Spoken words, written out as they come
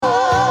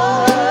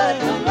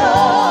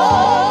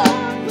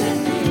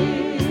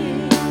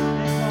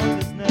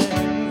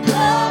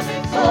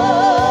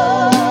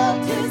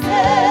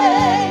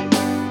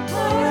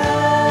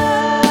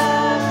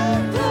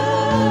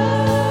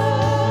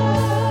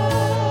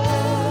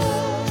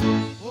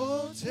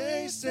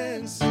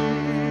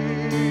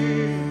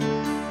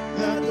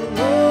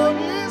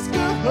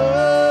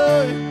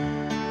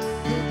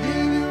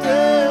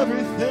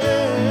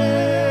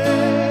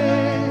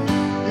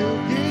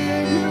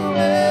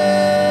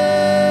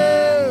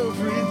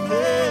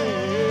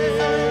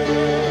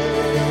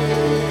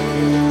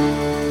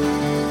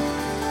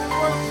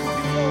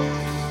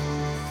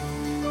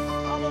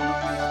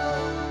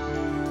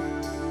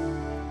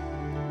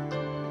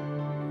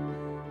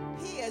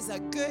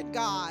good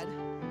God.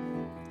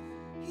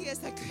 He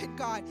is a good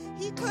God.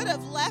 He could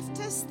have left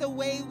us the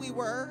way we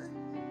were.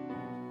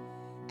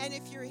 And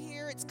if you're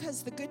here, it's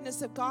because the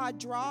goodness of God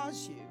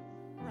draws you,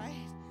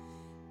 right?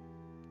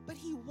 But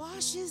he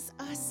washes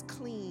us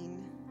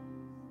clean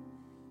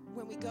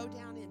when we go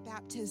down in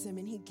baptism,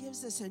 and he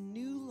gives us a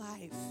new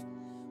life.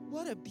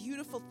 What a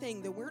beautiful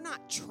thing that we're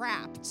not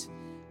trapped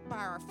by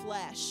our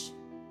flesh.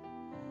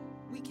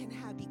 We can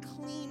be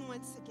clean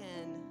once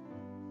again.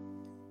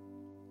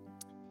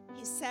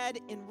 He said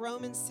in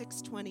Romans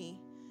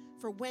 6:20,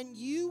 "For when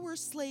you were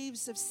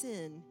slaves of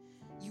sin,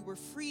 you were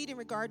freed in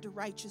regard to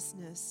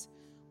righteousness.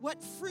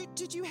 What fruit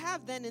did you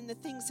have then in the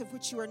things of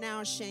which you are now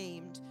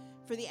ashamed?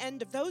 For the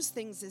end of those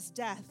things is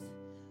death.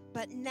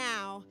 But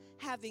now,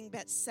 having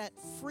been set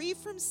free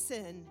from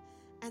sin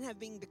and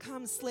having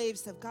become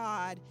slaves of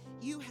God,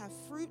 you have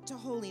fruit to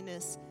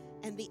holiness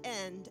and the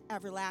end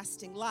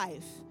everlasting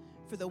life.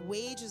 For the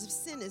wages of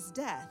sin is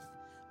death,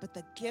 but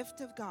the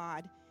gift of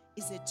God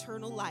is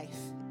eternal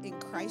life in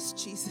Christ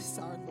Jesus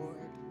our Lord."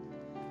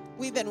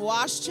 We've been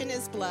washed in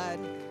his blood.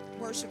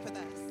 Worship with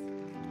us.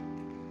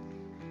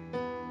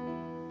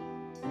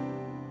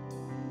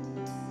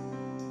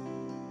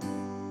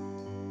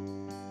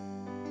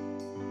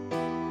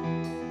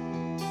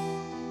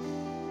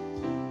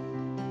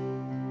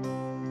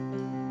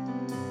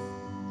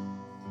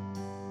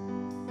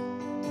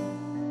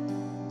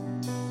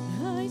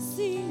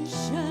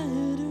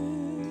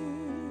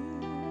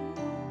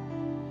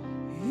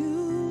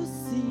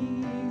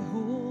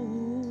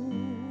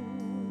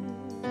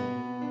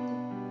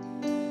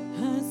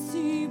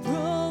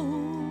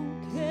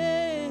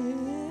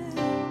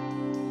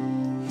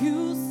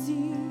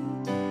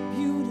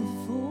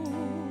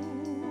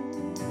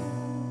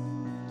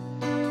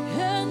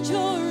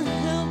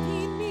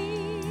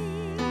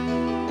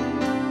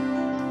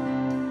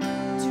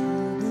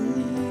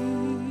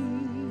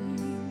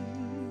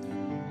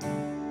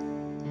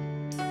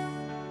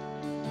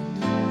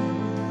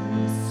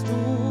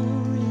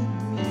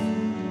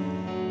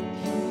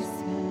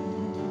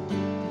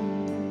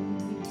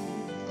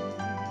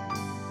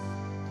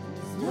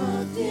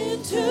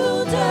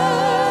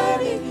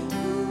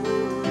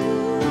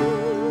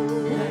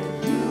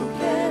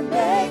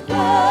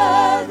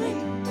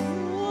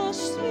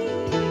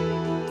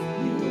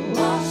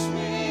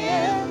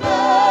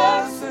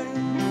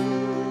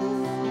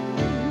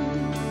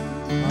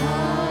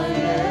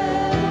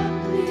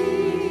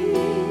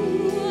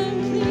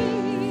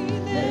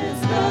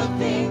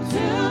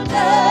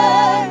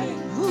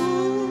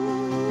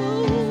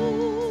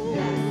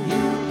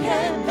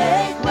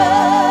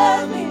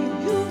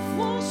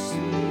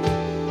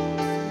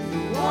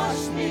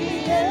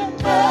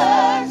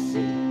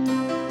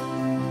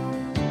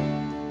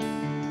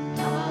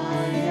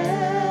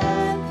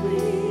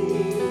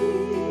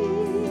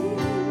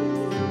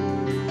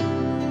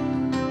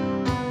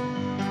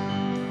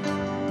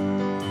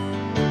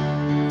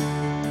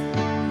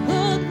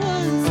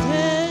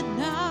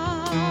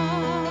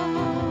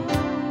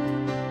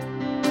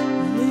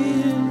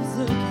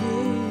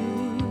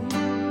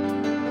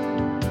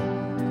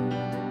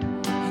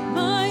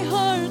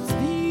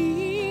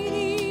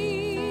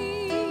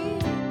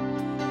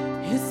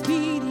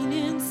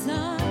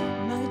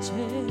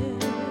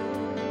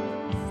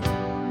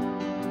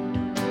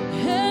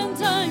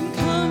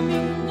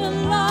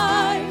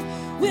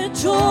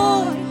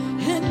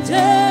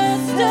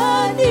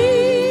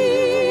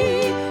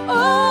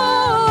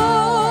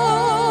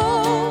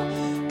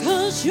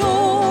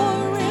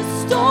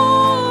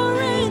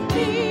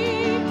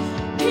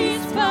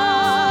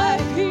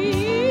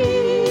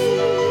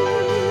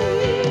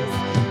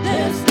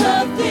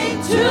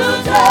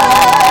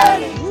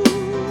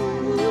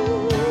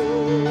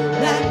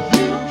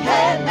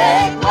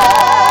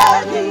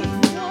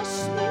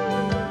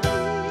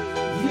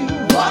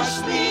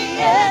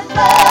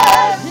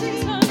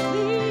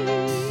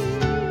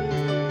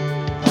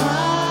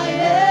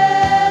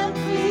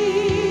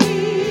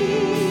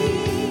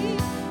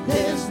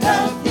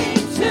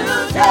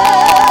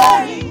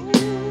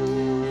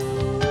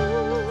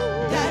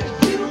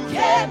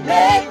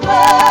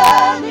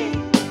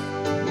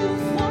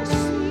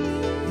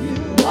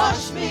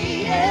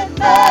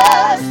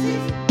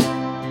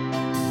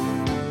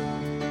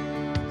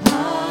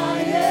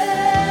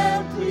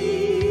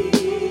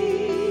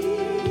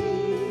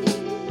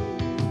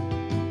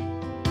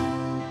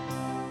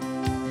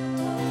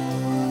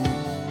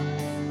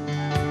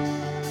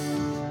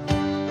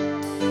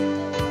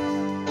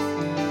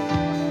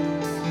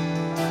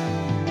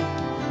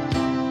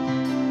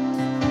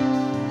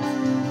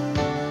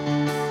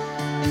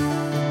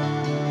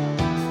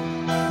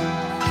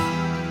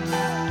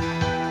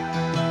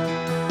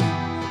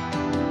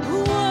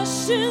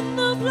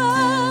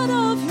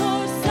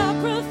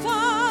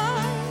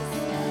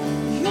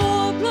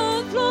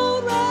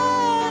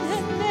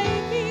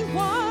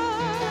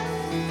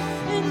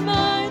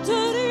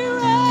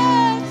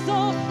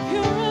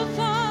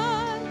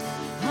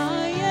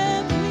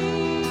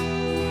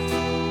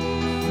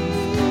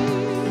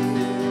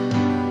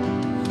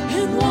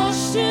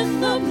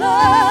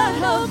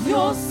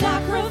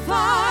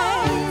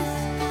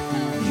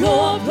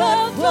 Your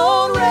blood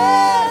flowed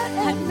red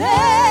and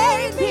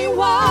made me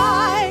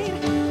white.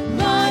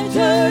 My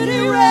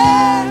dirty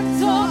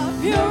rags are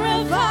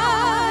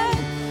purified.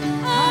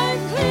 I'm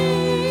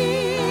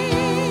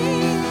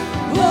clean.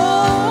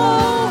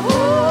 Oh,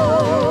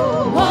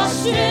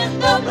 washed in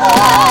the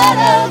blood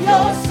of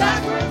your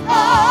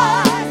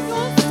sacrifice.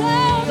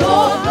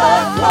 Your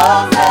blood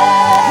flowed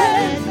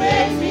red and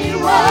made me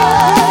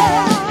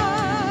white.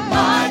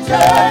 My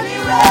dirty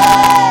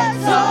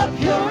rags are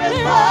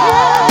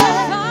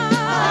purified.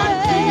 I'm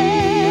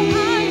clean.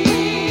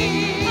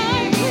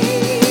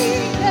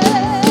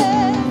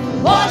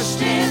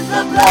 Washed in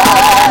the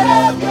blood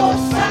of your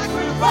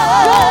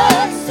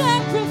sacrifice.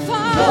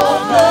 Your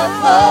blood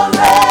flowed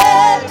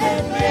red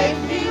and made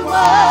me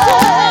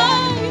white.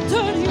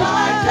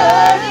 My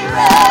dirty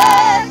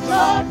rags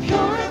are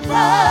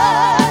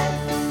purified.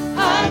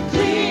 I'm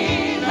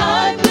clean,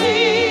 I'm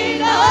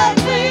clean, I'm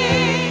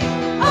clean.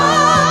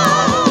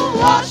 Oh,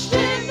 washed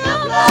in the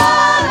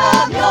blood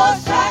of your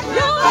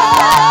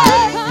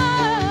sacrifice.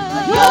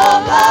 Your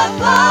blood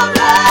flowed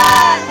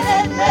red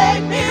and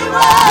made me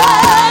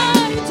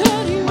white.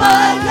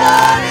 My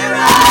dirty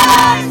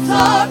rags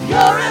are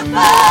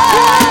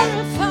purified.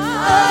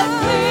 I'm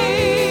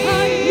clean.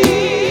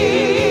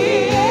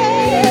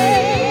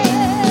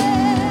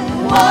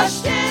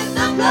 Washed in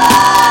the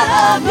blood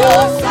of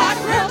your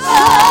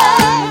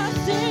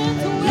sacrifice.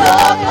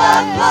 Your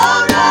blood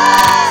flowed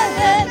red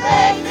and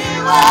made me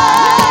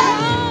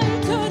white.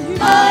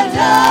 My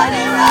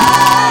dirty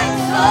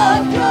rags are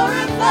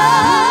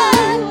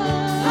purified.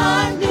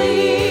 I'm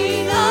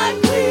clean, I'm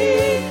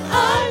clean,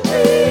 I'm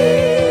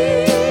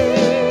clean.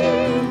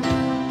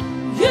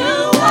 You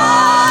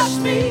wash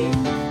me.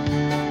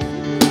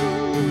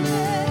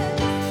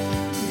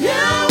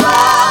 You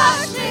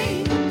wash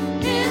me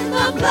in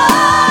the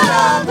blood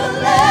of the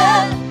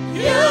Lamb.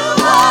 You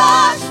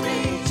wash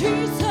me.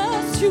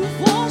 Jesus, you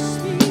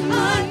wash me.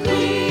 I'm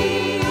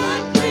clean,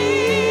 I'm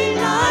clean,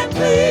 I'm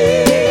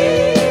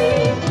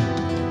clean.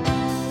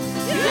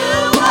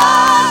 You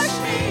wash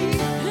me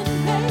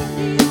and make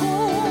me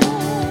whole.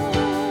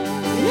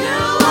 You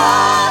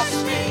wash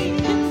me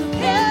in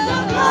the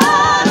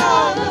blood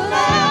of the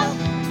Lamb.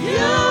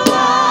 You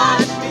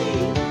wash me.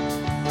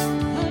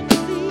 I'm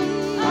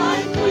clean,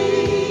 I'm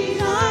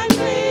clean, I'm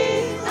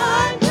clean,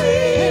 I'm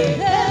clean.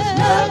 There's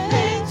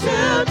nothing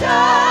too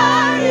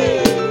dirty.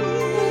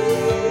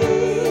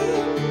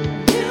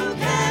 You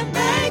can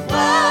make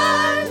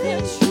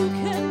worthy. You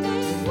can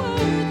make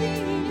worthy.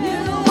 You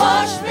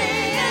wash me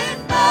in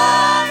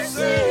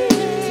mercy.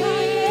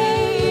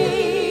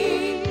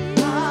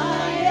 I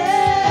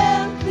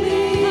am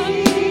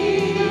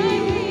clean.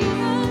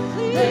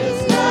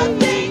 There's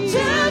nothing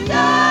too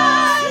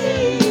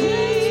dirty.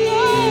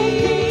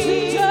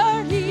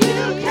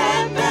 You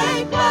can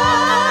make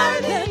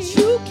worthy.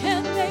 You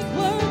can make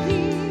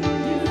worthy.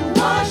 You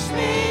wash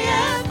me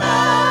in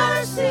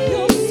mercy.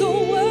 You're so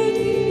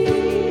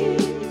worthy.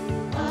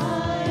 I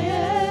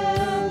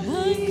am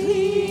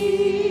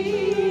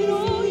clean.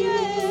 Oh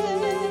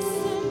yes,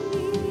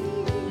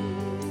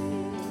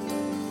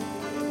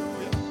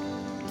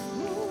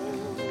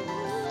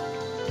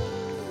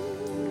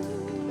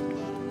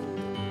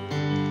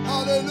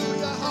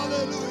 Hallelujah,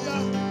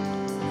 hallelujah.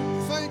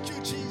 Thank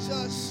you,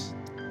 Jesus.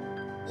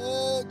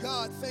 Oh,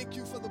 God, thank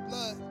you for the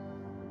blood.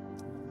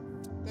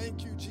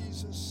 Thank you,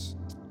 Jesus.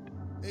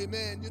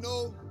 Amen. You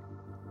know,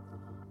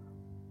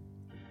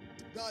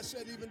 God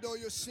said, even though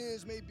your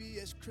sins may be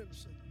as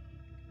crimson,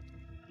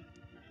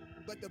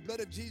 but the blood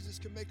of Jesus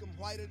can make them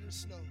whiter than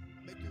snow,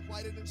 make you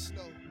whiter than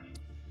snow.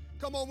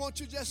 Come on, won't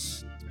you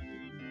just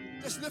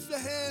lift your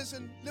hands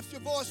and lift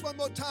your voice one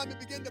more time and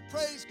begin to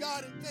praise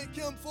God and thank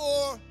Him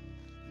for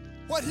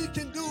what He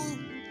can do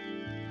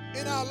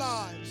in our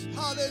lives.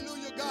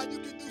 Hallelujah, God. You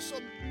can do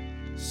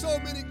so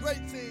many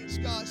great things,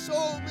 God. So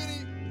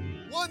many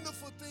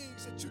wonderful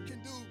things that you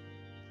can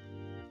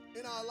do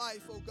in our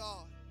life, oh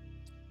God.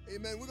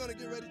 Amen. We're going to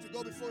get ready to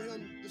go before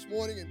Him this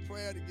morning in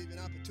prayer to give you an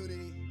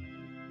opportunity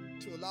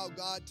to allow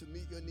God to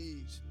meet your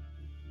needs.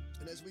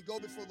 And as we go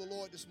before the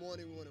Lord this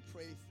morning, we want to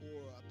pray for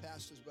our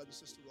pastors, Brother and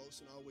Sister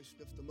Rose, and I always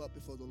lift them up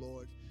before the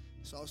Lord.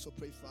 Let's also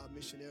pray for our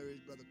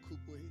missionaries, Brother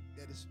Cooper,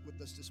 that is with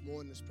us this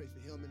morning. Let's pray for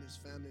him and his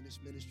family and his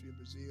ministry in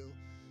Brazil.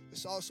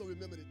 Let's also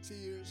remember the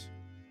tears.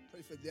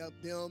 Pray for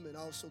them, and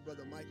also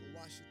Brother Michael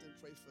Washington.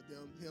 Pray for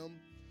him,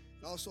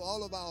 and also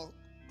all of our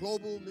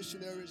global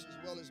missionaries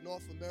as well as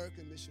North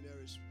American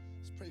missionaries.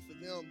 Let's pray for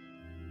them.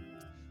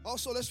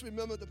 Also, let's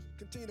remember to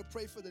continue to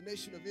pray for the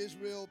nation of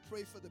Israel.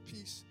 Pray for the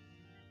peace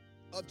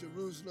of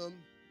Jerusalem.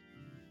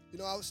 You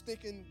know, I was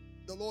thinking,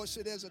 the Lord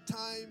said there's a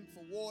time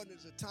for war and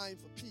there's a time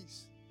for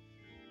peace.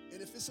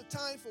 And if it's a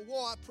time for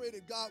war, I pray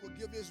that God will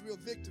give Israel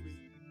victory.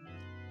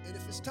 And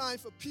if it's time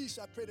for peace,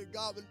 I pray that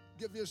God will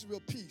give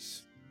Israel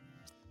peace.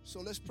 So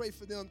let's pray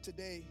for them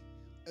today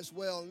as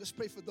well. And let's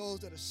pray for those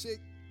that are sick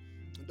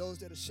and those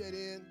that are shed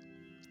in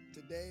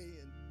today.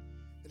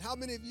 And how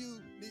many of you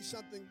need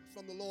something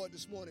from the Lord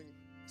this morning,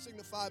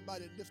 signified by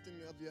the lifting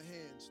of your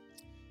hands?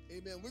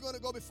 Amen. We're going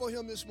to go before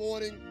Him this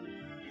morning.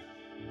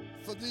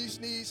 for these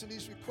needs and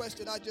these requests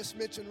that I just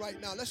mentioned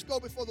right now. Let's go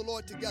before the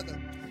Lord together.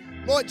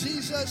 Lord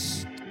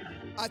Jesus,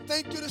 I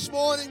thank you this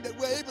morning that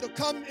we're able to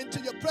come into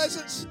your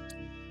presence.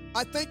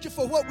 I thank you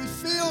for what we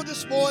feel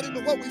this morning,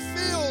 but what we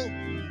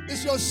feel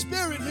is your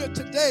spirit here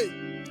today.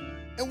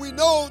 And we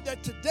know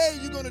that today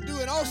you're going to do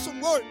an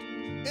awesome work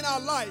in our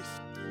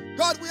life.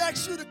 God, we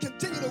ask you to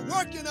continue to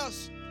work in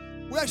us.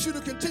 We ask you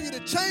to continue to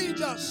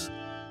change us.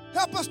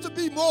 Help us to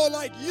be more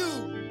like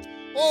you.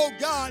 Oh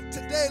God,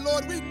 today,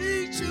 Lord, we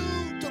need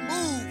you to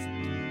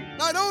move.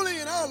 Not only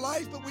in our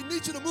life, but we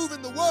need you to move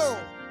in the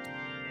world.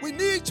 We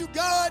need you,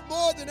 God,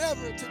 more than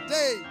ever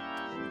today.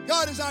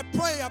 God, as I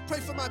pray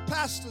for my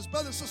pastors,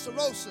 Brother and Sister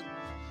Rosen.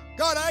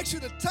 God, I ask you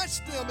to touch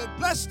them and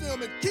bless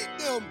them and keep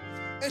them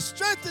and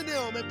strengthen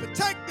them and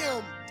protect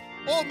them,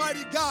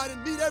 Almighty God,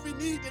 and meet every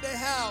need that they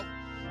have.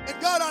 And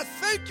God, I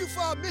thank you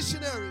for our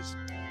missionaries.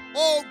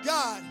 Oh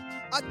God,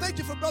 I thank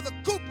you for Brother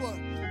Cooper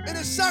and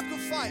his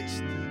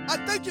sacrifice. I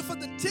thank you for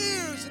the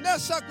tears and their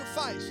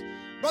sacrifice.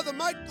 Brother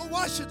Michael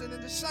Washington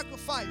and his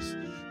sacrifice.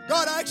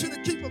 God, I ask you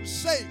to keep them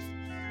safe.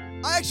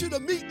 I ask you to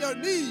meet their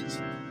needs.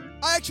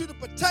 I ask you to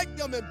protect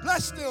them and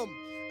bless them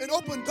and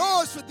open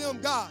doors for them,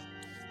 God.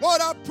 Lord,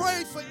 I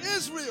pray for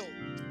Israel.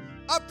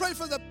 I pray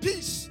for the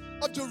peace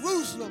of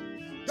Jerusalem.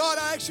 God,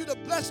 I ask you to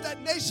bless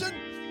that nation.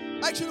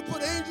 I ask you to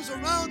put angels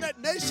around that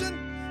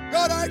nation.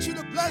 God, I ask you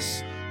to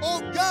bless,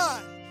 oh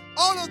God,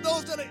 all of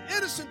those that are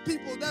innocent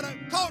people that are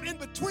caught in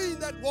between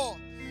that war.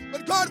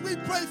 But God, we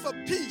pray for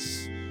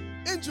peace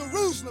in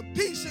Jerusalem,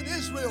 peace in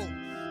Israel.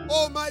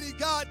 Almighty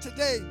God,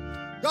 today,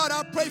 God,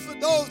 I pray for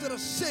those that are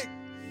sick,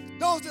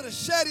 those that are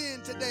shed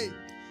in today,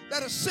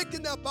 that are sick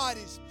in their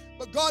bodies.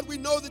 But God, we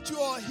know that you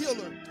are a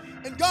healer.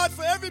 And God,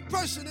 for every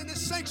person in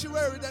this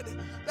sanctuary that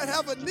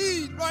have a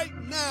need right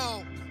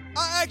now,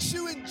 I ask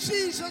you in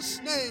Jesus'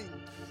 name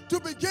to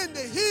begin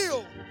to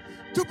heal,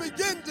 to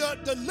begin to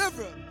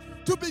deliver,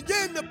 to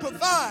begin to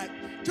provide,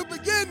 to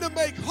begin to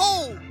make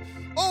whole.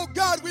 Oh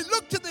God, we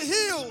look to the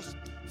hills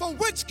from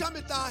which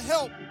cometh our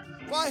help,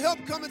 for our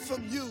help cometh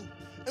from you.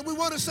 And we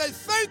want to say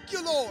thank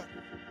you, Lord.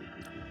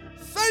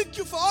 Thank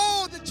you for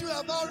all that you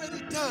have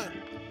already done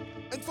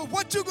and for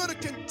what you're going to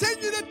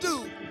continue to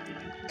do.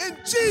 In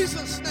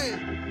Jesus'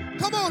 name.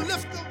 Come on,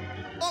 lift them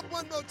up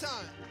one more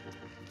time.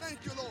 Thank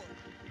you, Lord.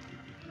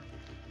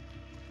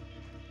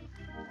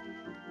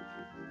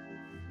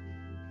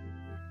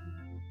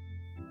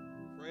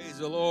 Praise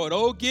the Lord.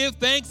 Oh, give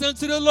thanks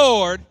unto the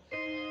Lord,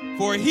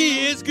 for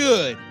he is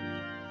good.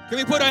 Can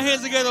we put our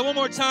hands together one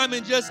more time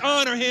and just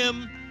honor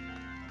him?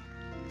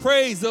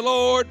 Praise the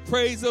Lord.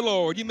 Praise the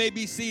Lord. You may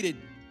be seated.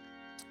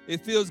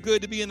 It feels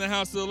good to be in the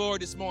house of the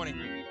Lord this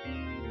morning.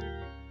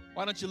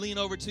 Why don't you lean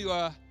over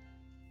to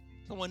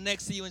someone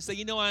next to you and say,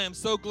 you know, I am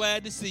so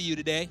glad to see you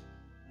today.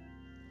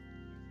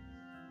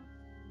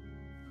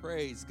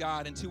 Praise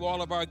God. And to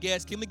all of our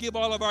guests, can we give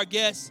all of our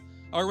guests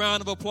a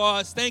round of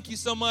applause? Thank you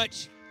so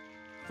much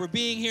for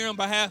being here on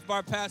behalf of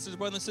our pastors,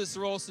 Brother and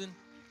Sister Olson.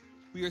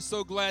 We are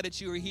so glad that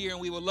you are here, and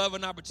we would love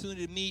an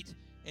opportunity to meet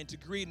and to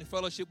greet and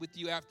fellowship with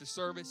you after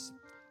service.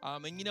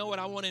 And you know what?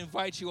 I want to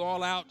invite you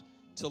all out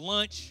to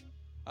lunch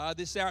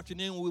this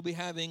afternoon. We'll be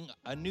having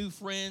a new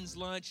friends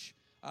lunch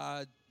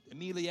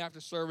immediately after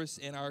service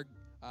in our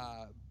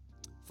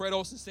Fred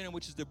Olson Center,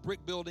 which is the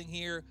brick building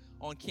here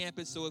on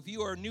campus. So if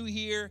you are new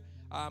here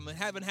and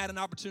haven't had an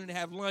opportunity to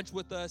have lunch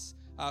with us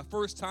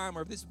first time,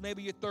 or if this is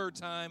maybe your third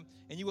time,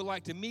 and you would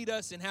like to meet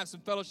us and have some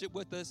fellowship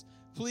with us,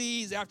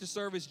 please, after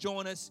service,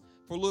 join us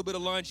for a little bit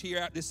of lunch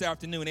here this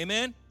afternoon.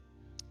 Amen?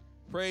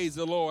 Praise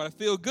the Lord. I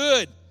feel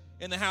good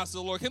in the house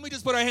of the Lord. Can we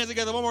just put our hands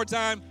together one more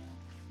time?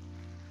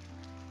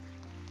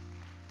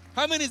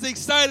 How many is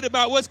excited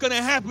about what's going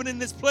to happen in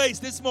this place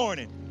this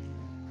morning?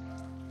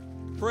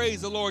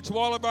 Praise the Lord. To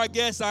all of our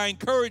guests, I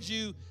encourage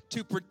you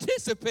to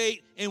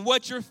participate in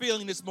what you're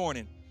feeling this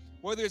morning.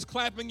 Whether it's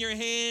clapping your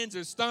hands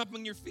or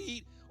stomping your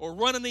feet or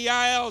running the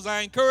aisles,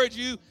 I encourage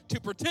you to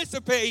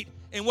participate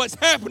in what's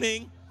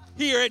happening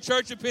here at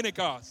Church of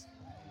Pentecost.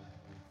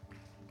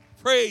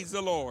 Praise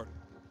the Lord.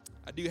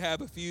 I do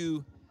have a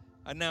few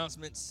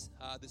announcements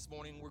this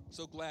morning. We're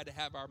so glad to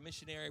have our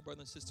missionary,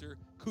 Brother and Sister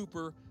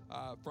Cooper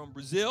from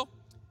Brazil.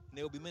 And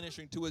they'll be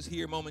ministering to us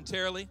here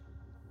momentarily.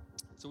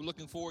 So we're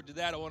looking forward to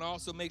that. I want to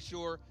also make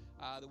sure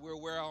that we're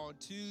aware on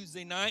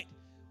Tuesday night,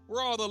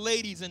 where are all the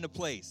ladies in the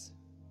place?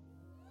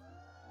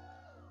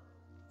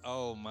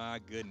 Oh,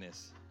 my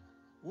goodness.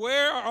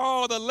 Where are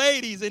all the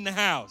ladies in the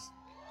house?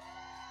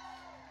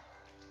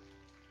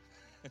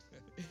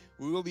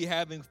 We will be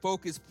having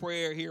focused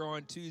prayer here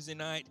on Tuesday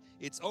night.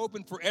 It's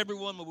open for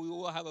everyone, but we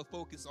will have a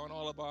focus on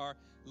all of our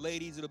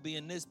ladies. It'll be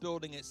in this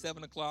building at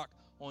 7 o'clock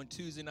on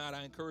Tuesday night.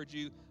 I encourage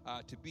you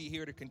to be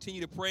here to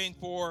continue to praying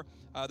for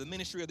the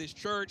ministry of this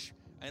church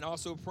and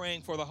also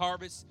praying for the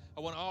harvest.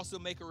 I want to also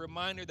make a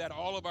reminder that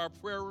all of our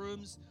prayer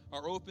rooms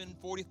are open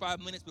 45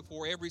 minutes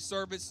before every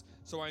service.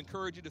 So I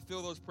encourage you to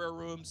fill those prayer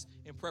rooms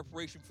in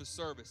preparation for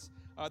service.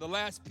 The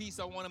last piece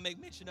I want to make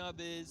mention of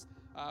is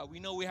we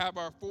know we have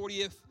our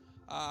 40th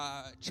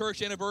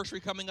church anniversary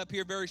coming up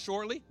here very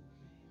shortly.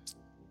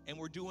 And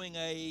we're doing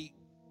a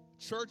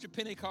Church of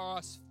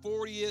Pentecost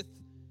 40th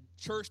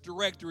Church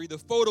Directory, the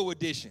photo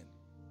edition.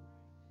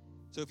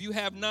 So if you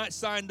have not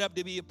signed up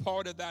to be a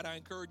part of that, I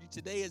encourage you.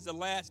 Today is the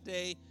last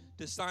day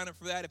to sign up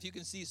for that. If you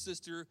can see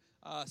Sister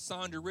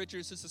Sandra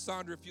Richards. Sister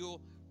Sandra, if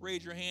you'll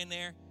raise your hand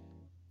there.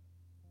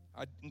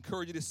 I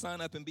encourage you to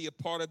sign up and be a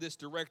part of this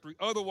directory.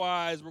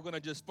 Otherwise, we're going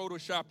to just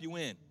Photoshop you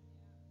in.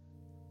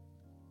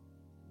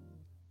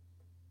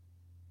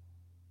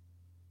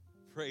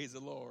 Praise the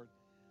Lord.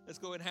 Let's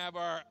go ahead and have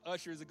our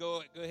ushers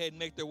go ahead and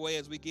make their way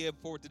as we give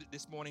forth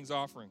this morning's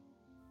offering.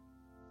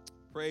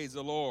 Praise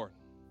the Lord.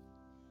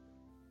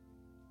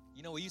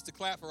 You know, we used to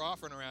clap for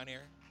offering around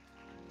here.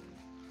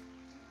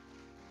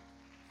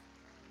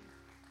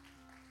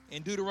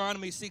 In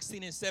Deuteronomy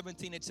 16 and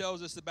 17, it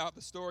tells us about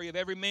the story of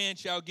every man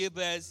shall give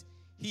as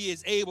he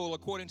is able,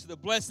 according to the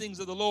blessings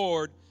of the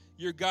Lord,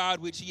 your God,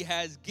 which he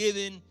has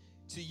given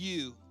to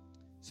you.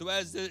 So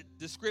as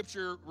the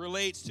scripture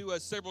relates to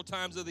us, several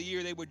times of the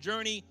year, they would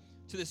journey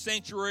to the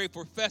sanctuary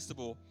for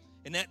festival.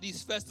 And at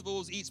these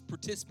festivals, each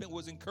participant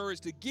was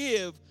encouraged to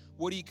give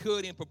what he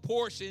could in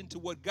proportion to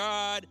what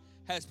God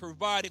has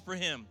provided for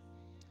him,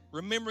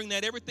 remembering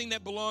that everything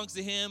that belongs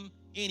to him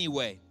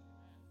anyway.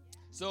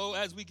 So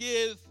as we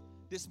give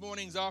this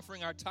morning's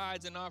offering, our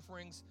tithes and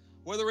offerings,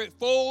 whether it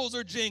folds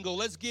or jingle,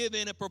 let's give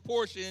in a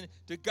proportion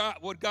to God,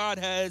 what God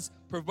has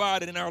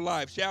provided in our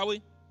lives, shall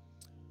we?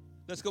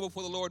 Let's go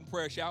before the Lord in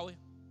prayer, shall we?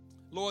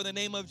 Lord, in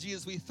the name of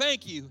Jesus, we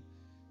thank you.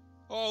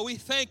 Oh, we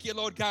thank you,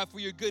 Lord God, for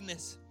your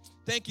goodness.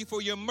 Thank you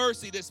for your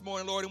mercy this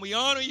morning, Lord, and we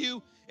honor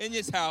you in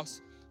this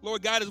house.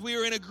 Lord God, as we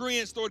are in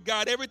agreement, Lord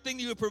God, everything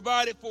you have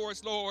provided for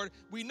us, Lord,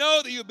 we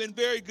know that you have been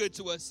very good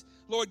to us.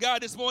 Lord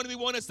God, this morning we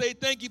want to say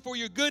thank you for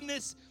your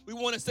goodness. We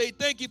want to say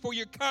thank you for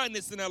your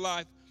kindness in our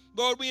life.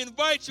 Lord, we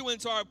invite you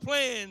into our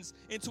plans,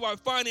 into our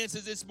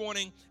finances this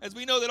morning, as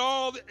we know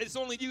that it's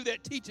only you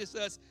that teaches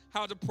us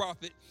how to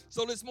profit.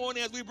 So this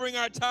morning, as we bring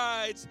our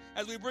tithes,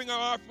 as we bring our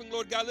offering,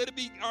 Lord God, let it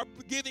be our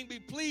giving be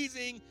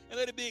pleasing and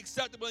let it be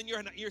acceptable in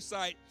your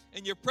sight.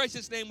 In your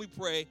precious name we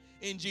pray,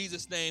 in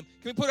Jesus' name.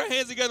 Can we put our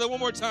hands together one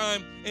more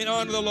time and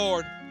honor the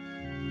Lord?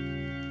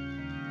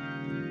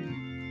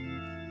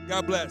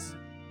 God bless.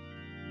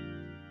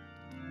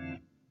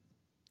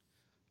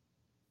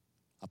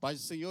 A paz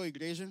do Senhor,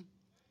 igreja.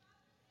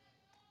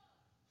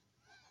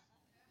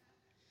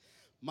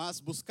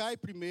 Mas buscai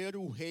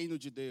primeiro o reino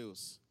de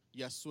Deus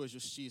e a sua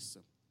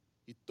justiça,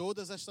 e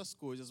todas estas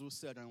coisas vos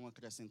serão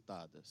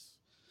acrescentadas.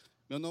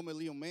 Meu nome é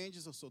Leon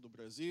Mendes, eu sou do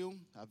Brasil.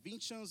 Há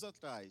 20 anos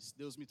atrás,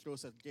 Deus me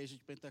trouxe à igreja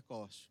de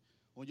Pentecost,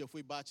 onde eu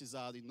fui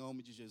batizado em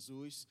nome de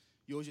Jesus,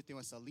 e hoje tenho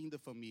essa linda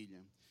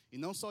família. E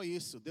não só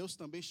isso, Deus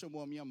também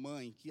chamou a minha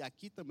mãe, que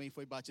aqui também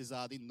foi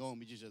batizada em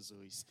nome de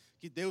Jesus.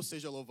 Que Deus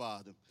seja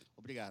louvado.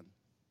 Obrigado.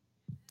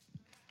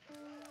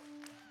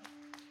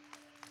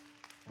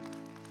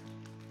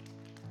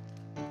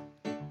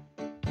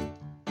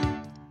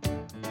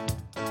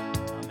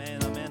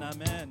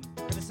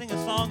 Sing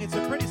a song. It's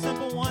a pretty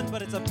simple one,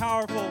 but it's a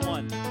powerful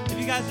one. If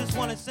you guys just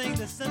want to sing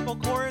the simple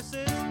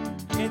choruses,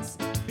 it's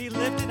Be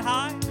Lifted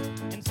High.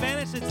 In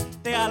Spanish, it's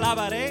Te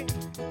alabaré.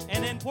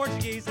 And in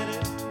Portuguese, it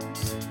is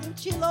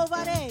Te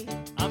louvarei.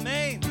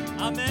 Amen,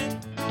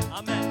 amen,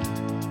 amen.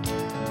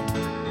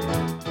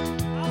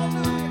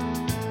 Hallelujah.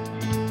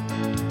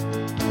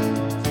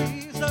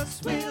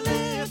 Jesus, we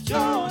lift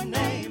your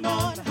name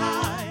on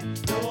high.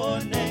 Your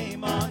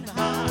name on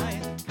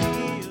high.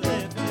 Be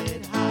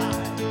lifted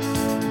high.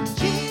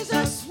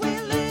 Jesus, we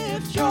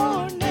lift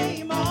your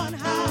name on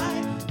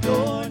high.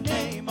 Your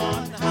name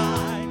on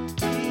high.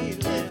 Be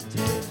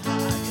lifted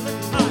high.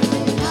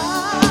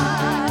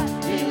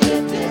 Be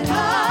lifted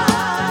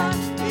high.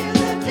 Be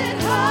lifted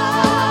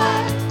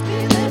high. Be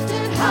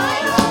lifted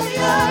high on the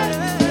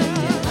earth. Be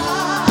lifted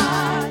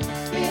high.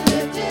 Be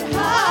lifted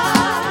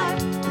high.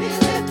 Be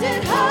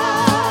lifted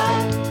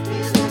high. Be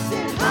lifted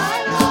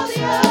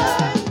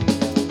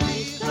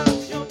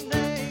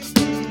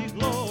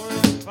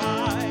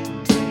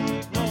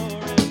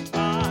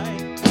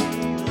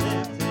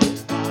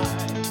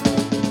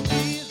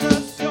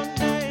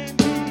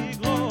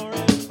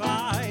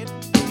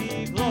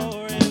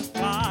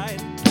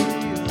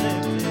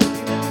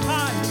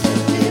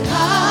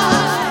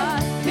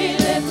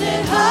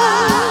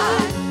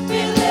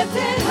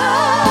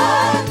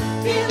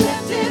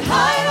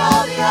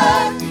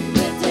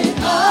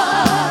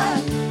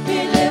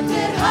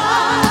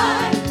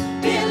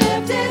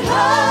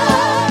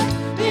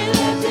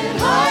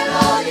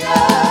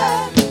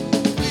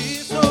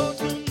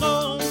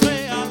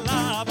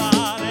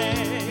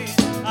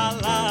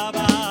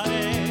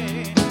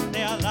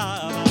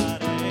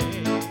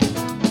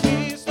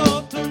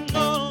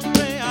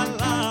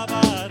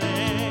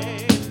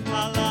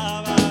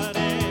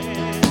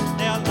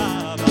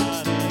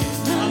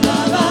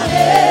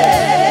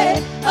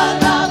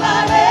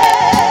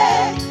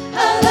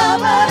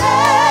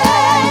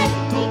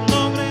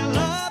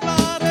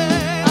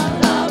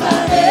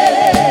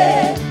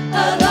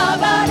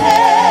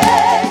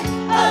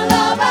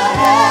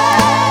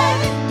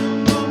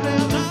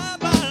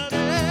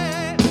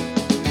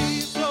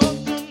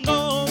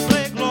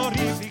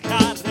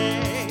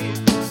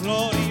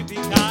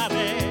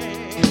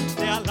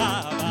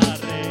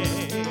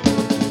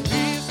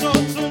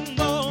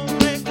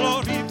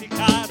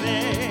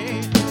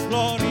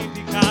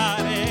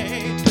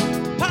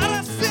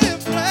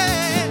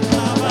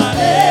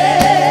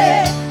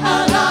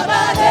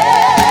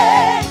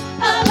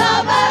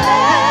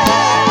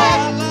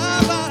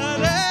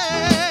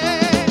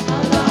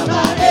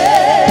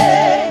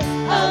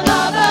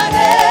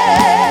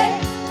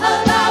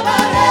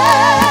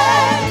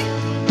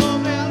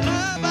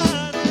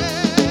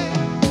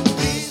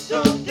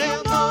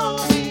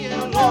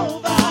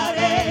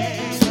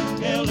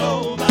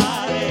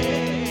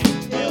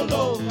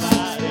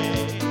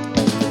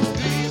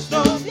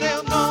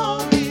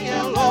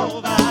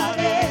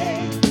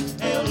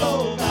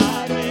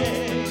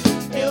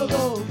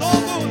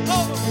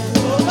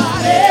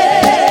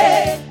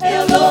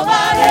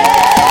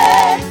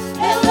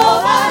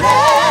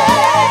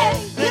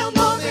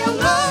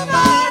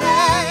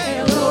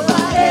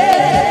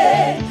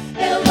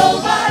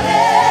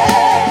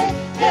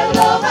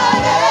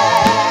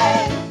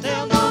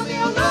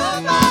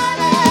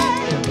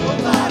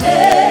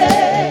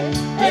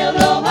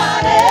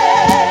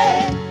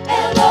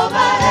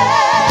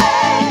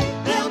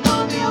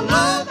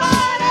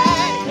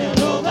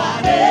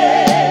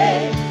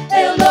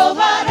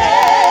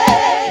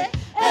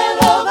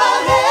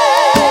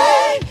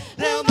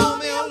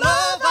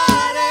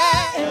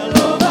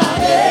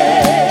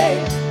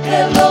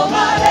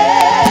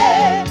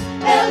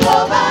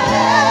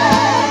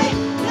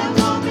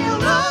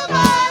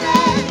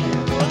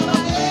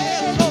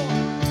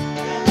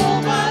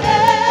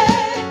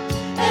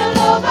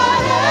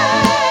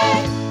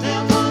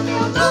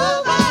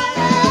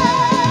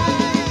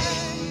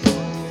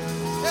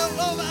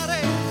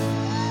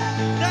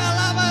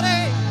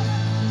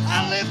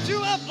lift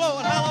you up,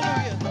 Lord.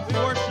 Hallelujah. We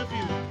worship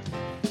you.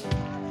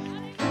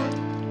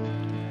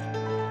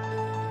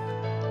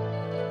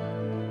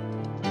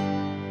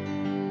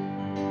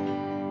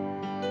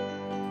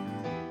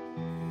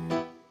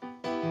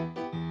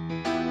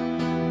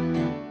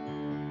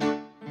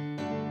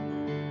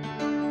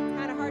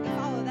 Kind of hard to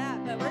follow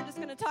that, but we're just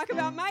going to talk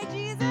about my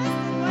Jesus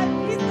and what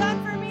he's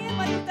done for me and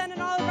what he's done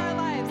in all of our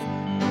lives.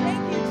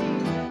 Thank you,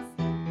 Jesus.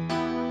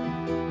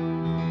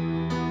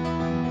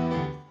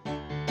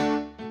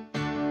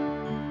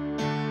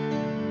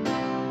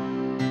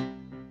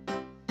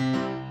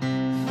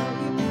 How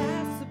you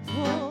pass the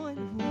point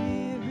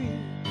weary,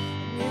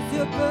 and is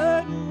your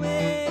burden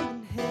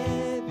weighing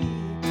heavy,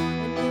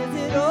 and is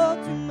it all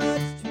too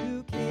much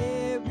to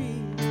carry?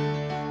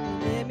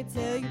 Let me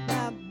tell you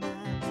about my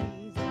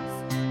Jesus.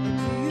 And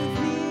do you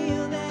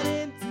feel that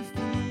empty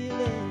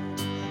feeling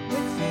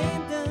when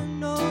shame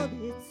done all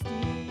its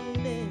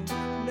stealing?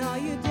 And are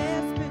you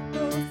desperate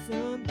for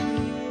some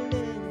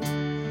healing?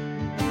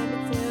 Let me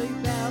tell you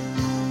about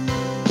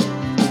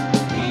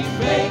He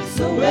makes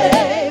a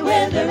way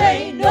when there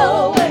ain't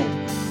no way.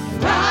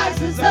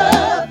 Rises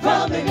up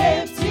from an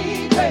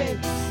empty grave.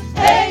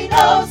 Ain't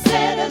no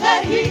sinner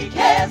that he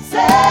can't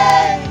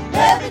save.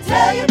 Let me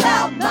tell you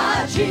about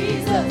my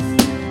Jesus.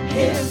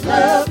 His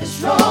love is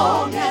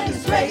strong and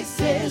his grace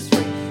is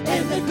free.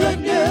 And the good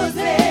news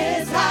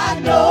is I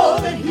know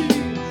that he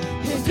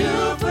can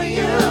do for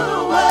you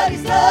what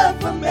he's done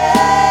for me.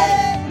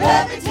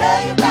 Let me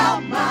tell you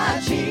about my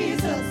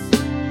Jesus.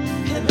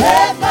 And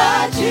let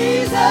my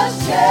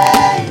Jesus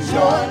change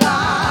your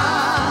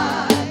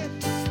life.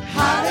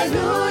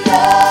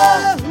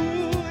 Hallelujah.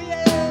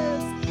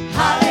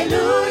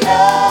 Hallelujah.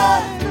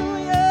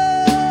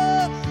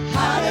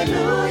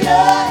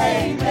 Hallelujah.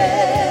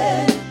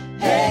 Amen.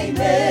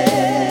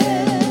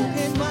 Amen. You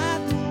can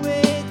wipe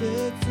away the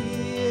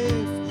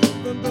tears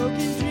from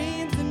broken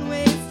dreams and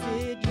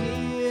wasted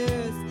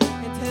years,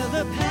 and tell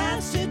the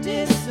past to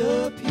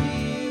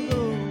disappear.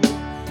 Oh,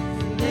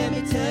 let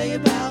me tell you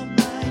about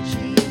my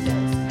Jesus.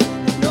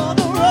 And all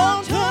the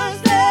wrong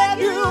turns that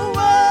you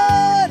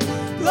would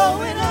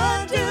go and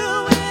undo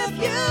if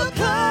you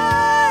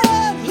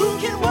could. Who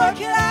can work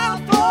it out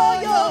for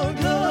your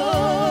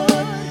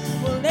good?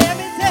 Well, let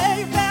me tell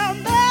you about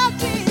my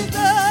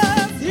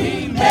Jesus.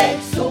 He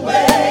makes a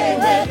way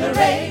where there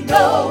ain't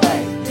no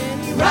way,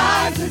 and he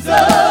rises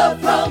up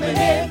from an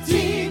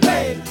empty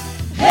grave.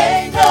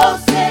 Ain't no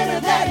sinner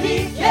that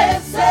he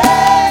can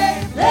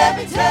save. Let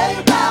me tell you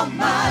about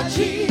my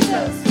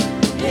Jesus.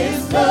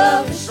 His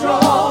love is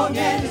strong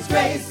and his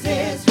grace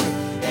is free.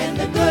 And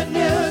the good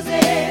news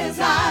is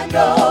I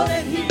know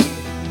that he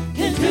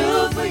can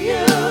do for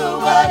you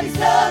what he's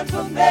done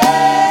for me.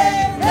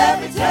 Let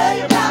me tell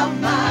you about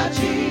my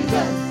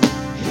Jesus.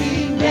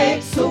 He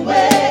makes a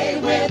way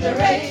where there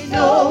ain't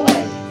no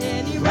way,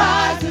 and he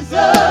rises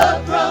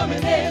up from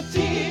an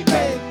empty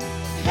grave.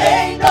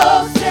 Ain't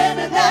no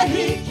sinner that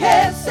he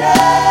can't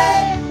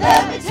save.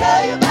 Let me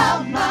tell you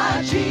about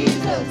my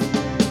Jesus.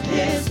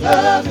 His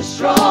love is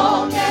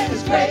strong and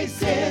his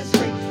grace is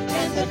free.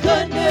 And the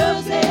good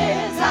news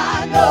is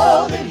I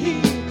know that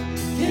he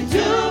can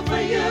do for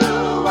you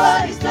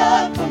what he's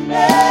done for me.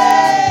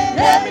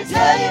 Let me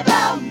tell you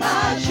about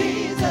my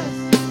Jesus.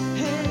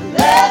 And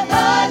let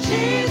my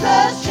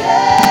Jesus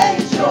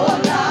change your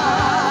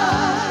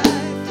life.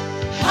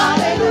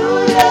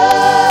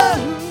 Hallelujah.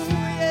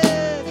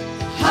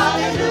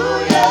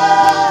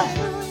 Hallelujah.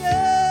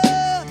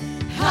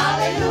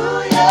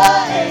 Hallelujah.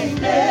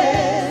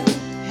 Amen.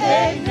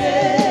 Amen.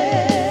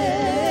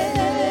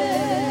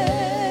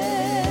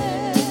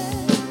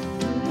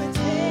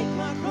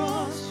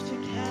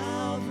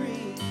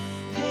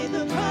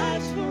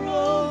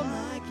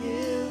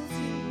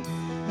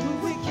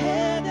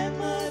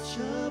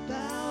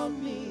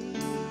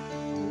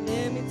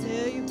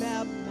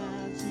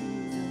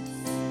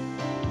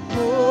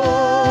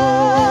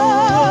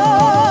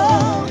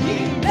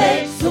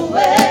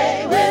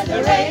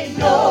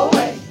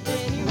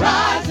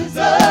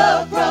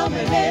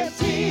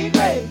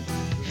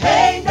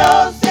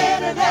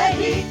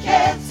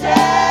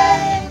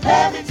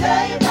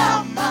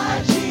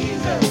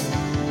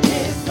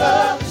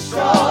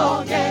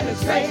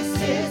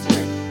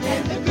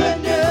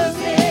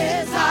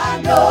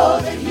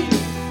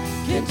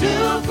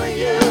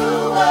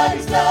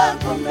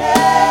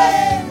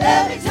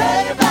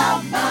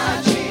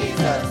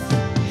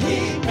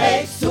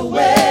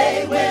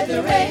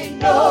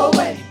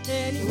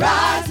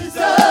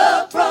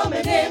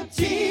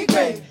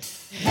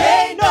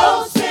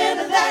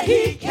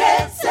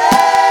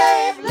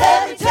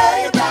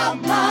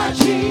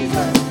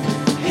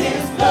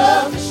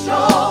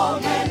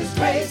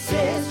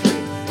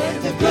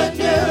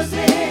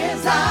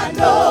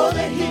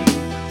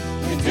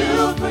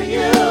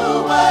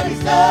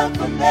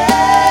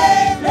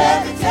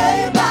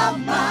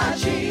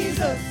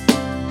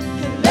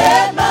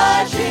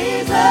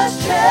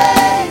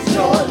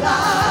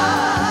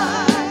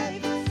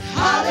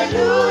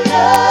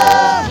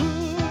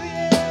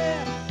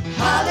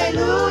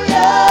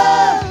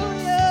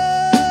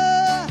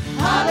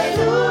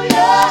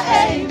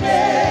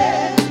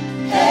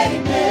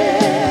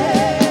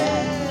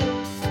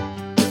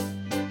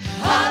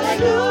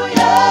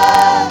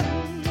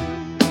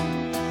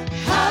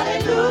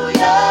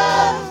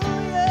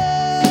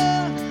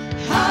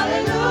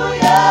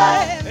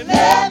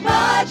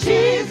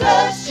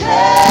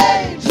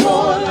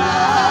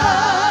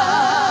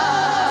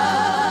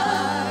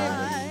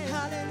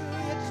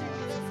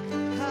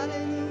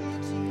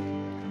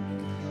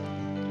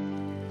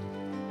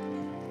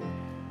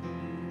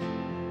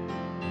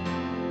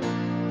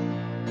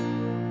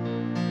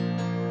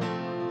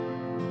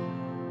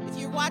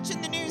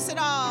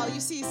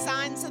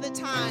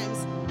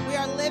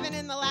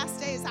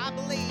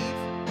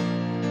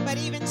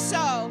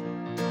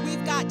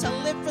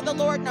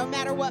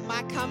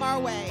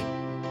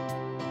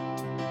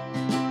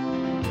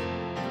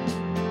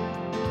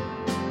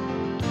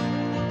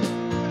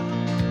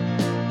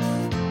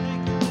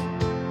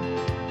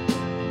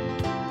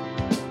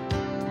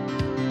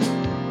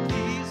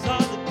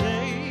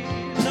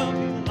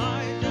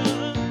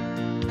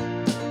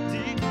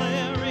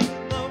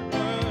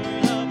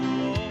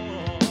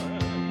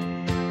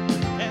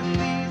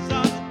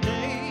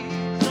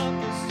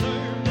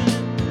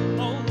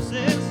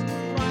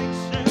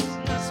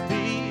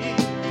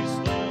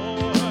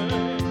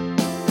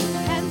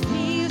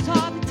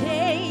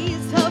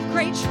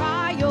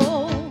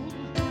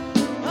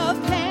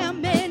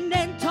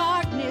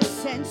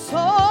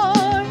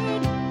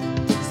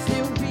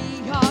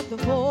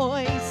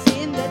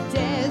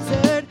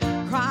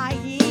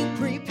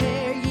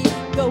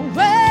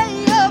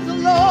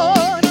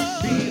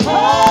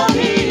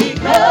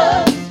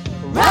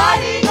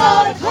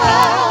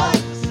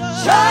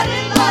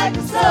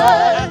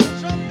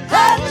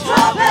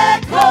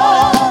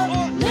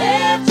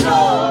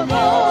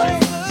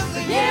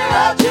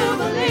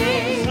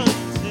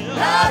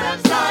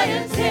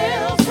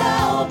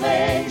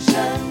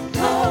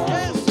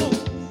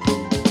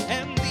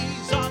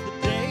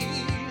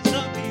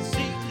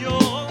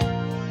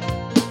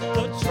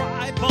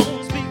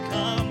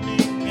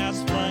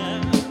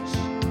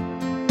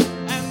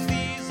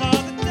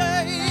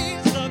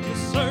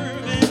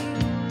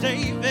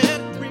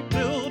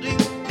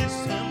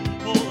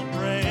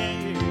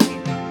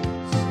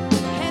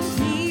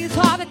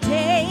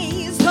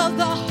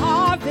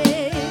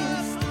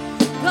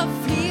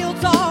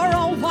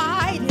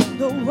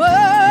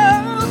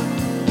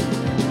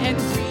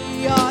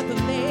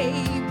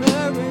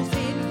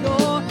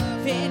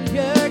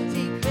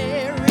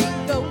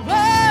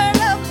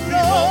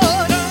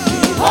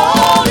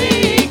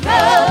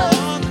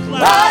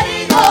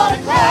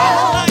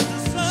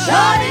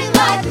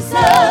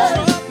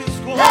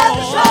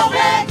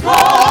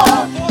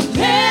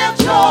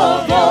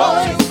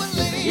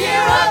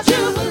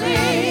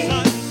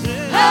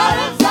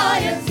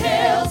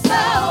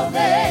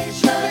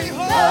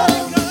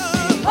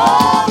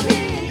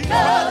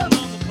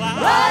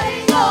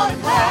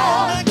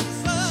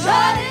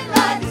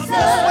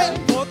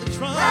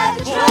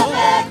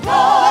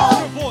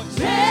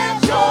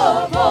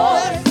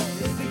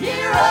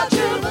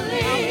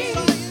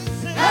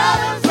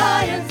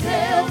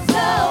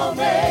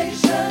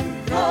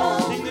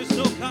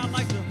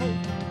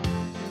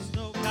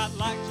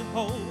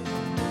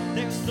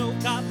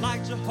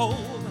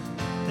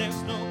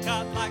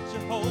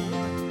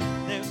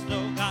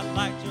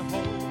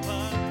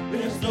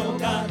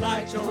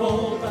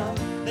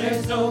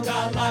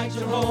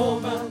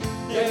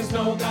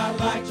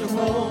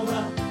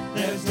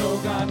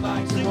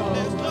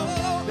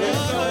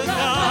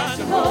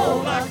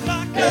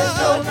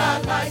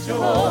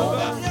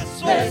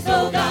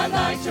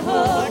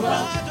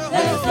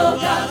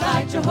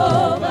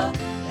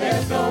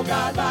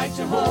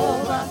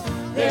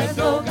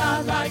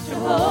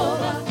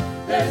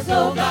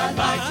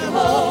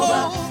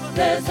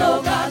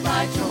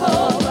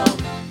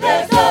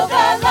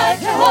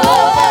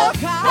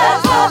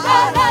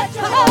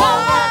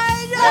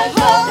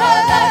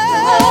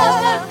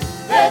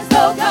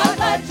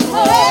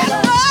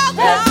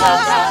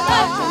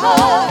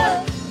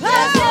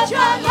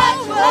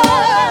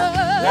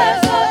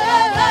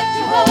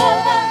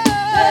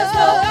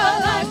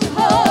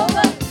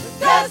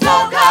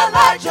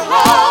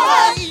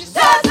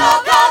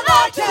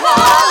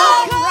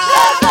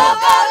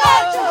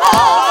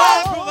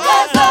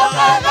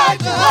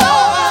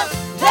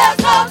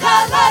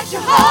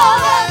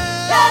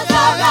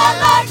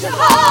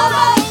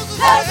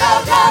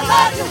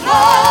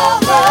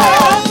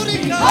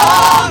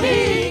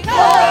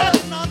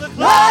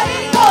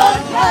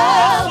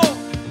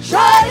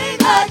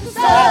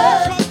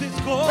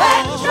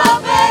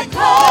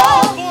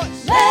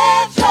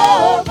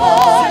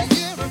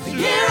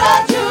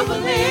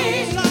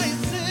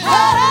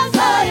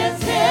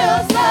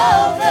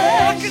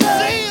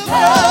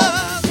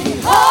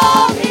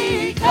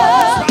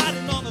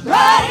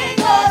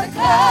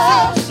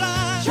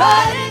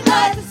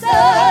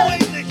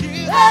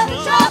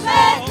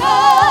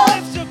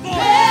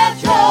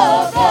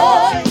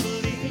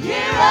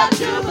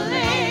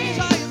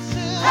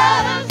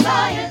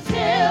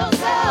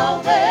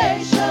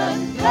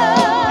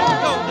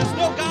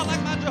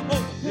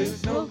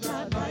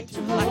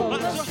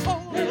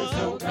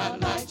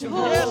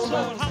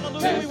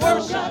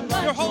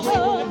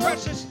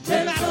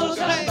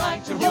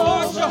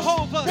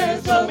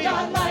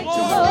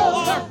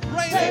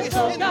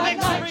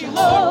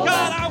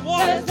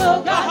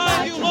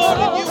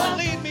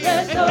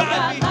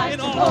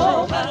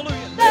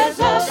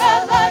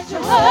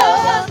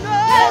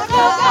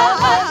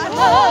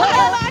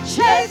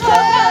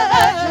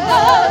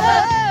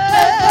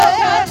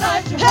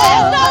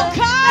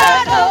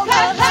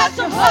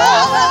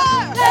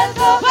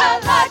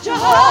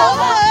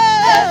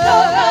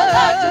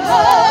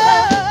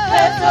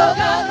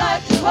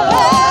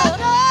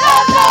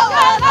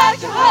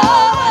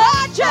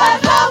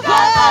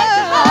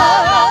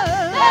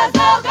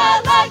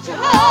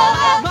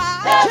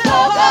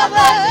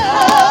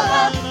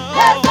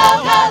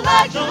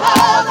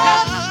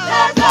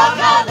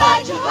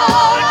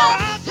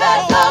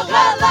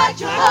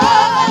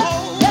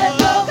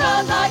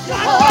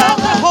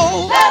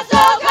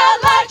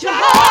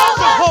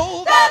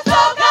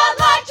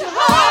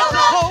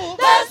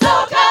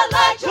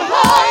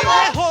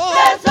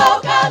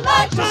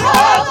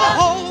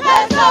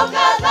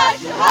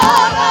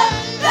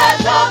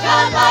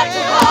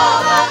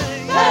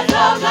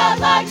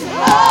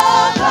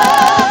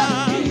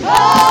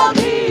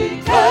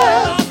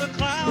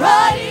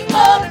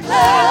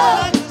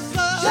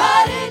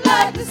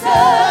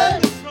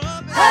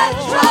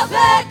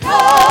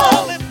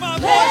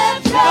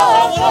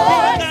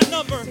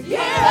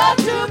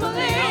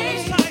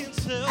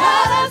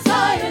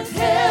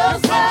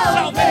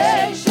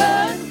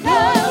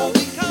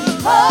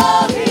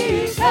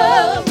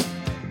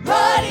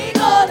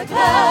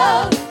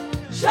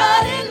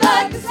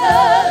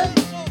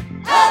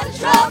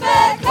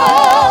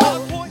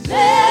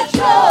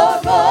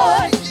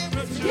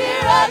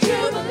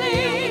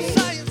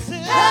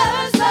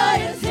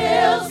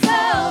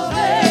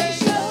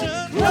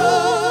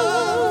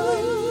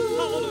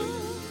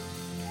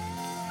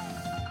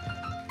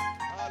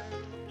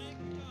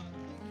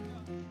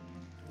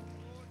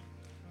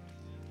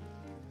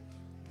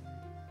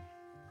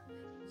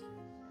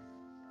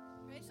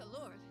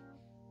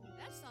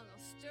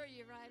 stir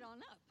you right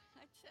on up.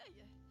 I tell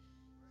you,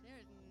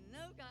 there's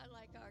no God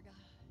like our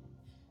God.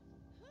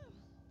 Whew.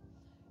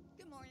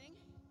 Good morning.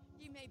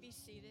 You may be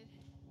seated.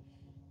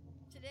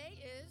 Today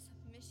is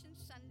Mission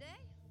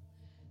Sunday,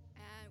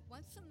 and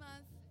once a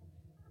month,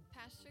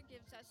 Pastor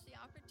gives us the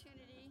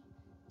opportunity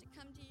to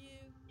come to you,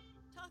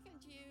 talking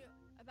to you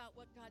about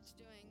what God's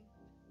doing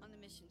on the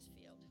missions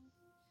field.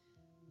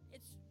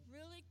 It's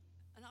really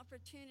an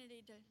opportunity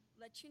to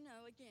let you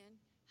know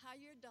again how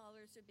your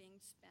dollars are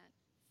being spent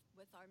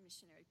with our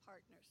missionary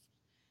partners.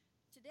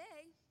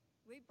 Today,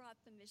 we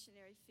brought the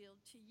missionary field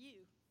to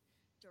you,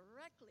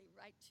 directly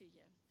right to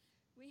you.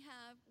 We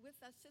have with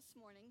us this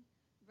morning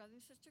Brother and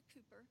Sister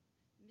Cooper,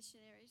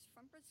 missionaries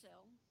from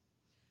Brazil,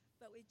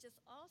 but we just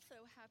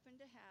also happen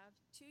to have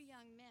two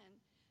young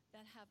men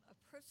that have a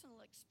personal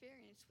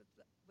experience with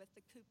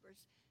the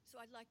Coopers, so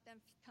I'd like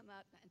them to come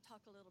up and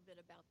talk a little bit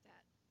about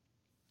that.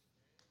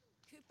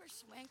 Cooper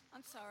Swink,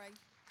 I'm sorry.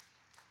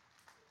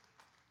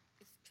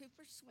 It's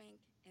Cooper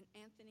Swink and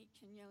Anthony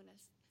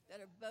Quinones that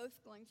are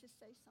both going to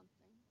say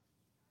something.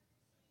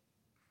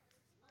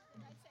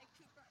 Did I say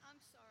Cooper?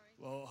 I'm sorry.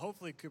 Well,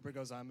 hopefully Cooper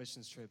goes on a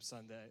missions trip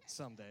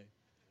someday.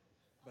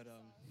 But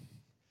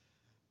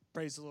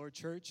praise the Lord,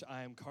 church.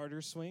 I am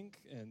Carter Swink,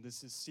 and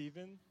this is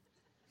Stephen.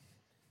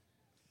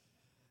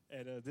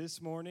 And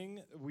this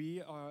morning,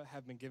 we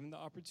have been given the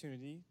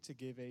opportunity to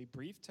give a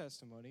brief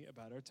testimony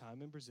about our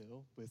time in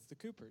Brazil with the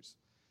Coopers.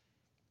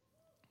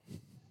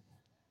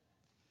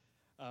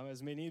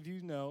 As many of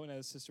you know, and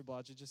as Sister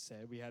Blodgett just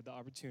said, we had the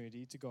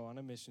opportunity to go on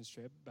a missions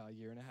trip about a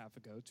year and a half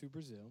ago to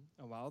Brazil.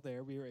 And while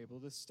there, we were able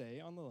to stay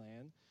on the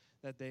land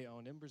that they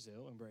owned in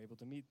Brazil and were able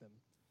to meet them.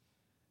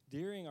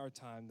 During our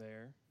time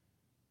there,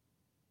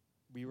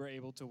 we were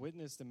able to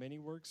witness the many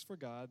works for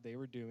God they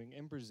were doing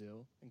in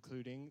Brazil,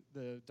 including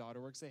the daughter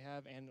works they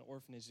have and an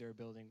orphanage they're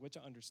building, which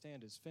I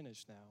understand is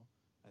finished now,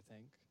 I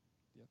think.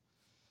 Yeah.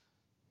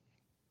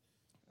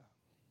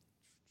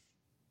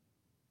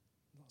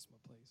 Lost my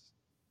place.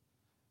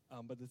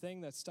 But the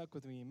thing that stuck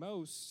with me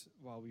most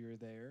while we were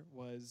there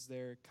was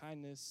their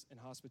kindness and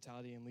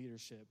hospitality and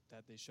leadership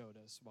that they showed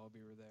us while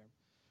we were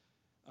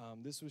there.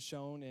 This was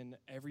shown in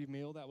every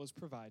meal that was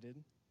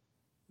provided,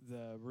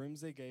 the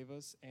rooms they gave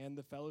us, and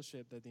the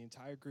fellowship that the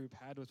entire group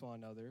had with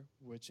one another,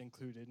 which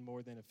included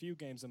more than a few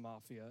games of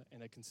Mafia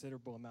and a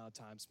considerable amount of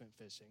time spent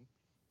fishing.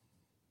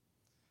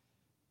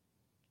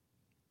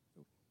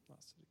 Oh,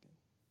 lost it again.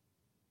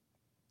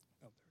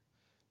 Oh,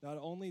 there. Not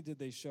only did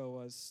they show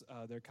us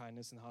their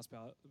kindness and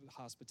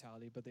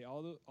hospitality, but they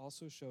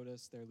also showed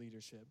us their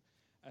leadership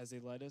as they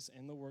led us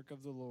in the work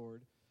of the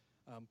Lord,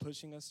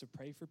 pushing us to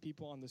pray for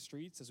people on the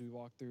streets as we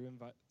walked through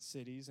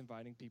cities,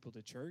 inviting people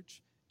to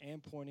church,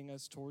 and pointing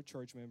us toward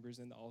church members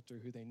in the altar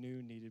who they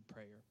knew needed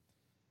prayer.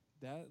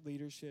 That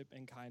leadership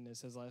and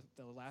kindness has left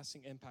a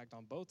lasting impact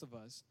on both of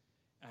us.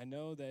 I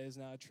know that is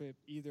not a trip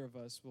either of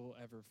us will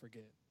ever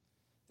forget.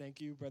 Thank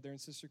you, Brother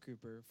and Sister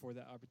Cooper, for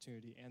that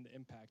opportunity and the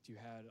impact you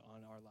had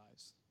on our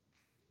lives.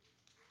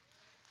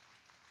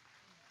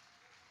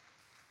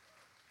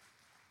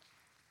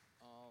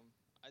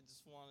 I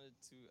just wanted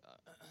to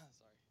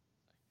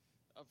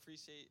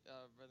appreciate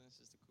Brother and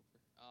Sister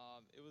Cooper.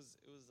 It was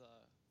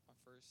my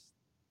first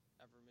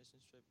ever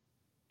missions trip,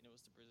 and it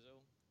was to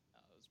Brazil.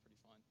 It was pretty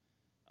fun.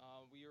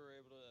 We were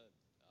able to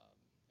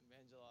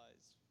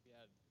evangelize. We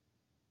had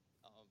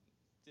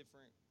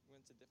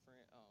went to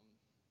different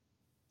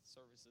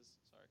services.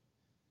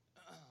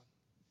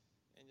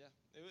 And yeah,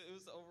 it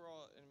was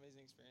overall an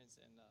amazing experience,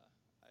 and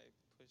I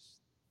pushed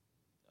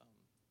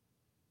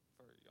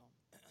for y'all.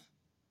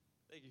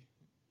 Thank you.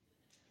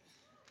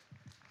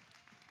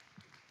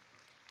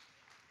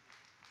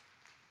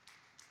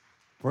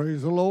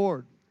 Praise the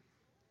Lord.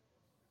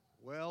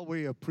 Well,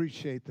 we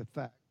appreciate the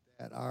fact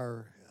that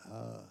our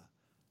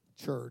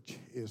church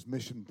is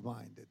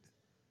mission-minded.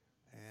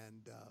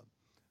 And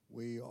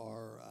we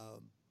are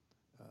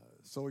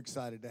so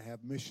excited to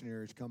have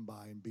missionaries come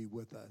by and be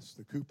with us.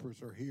 The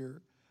Coopers are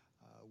here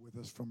with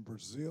us from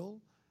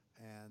Brazil,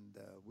 and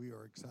we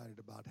are excited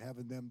about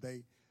having them.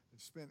 They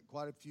spent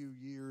quite a few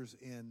years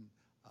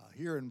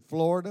here in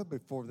Florida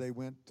before they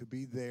went to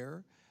be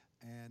there.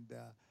 And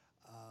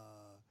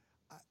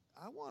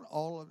I want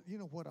all of, you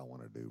know what I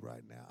want to do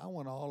right now? I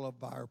want all of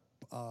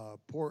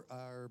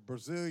our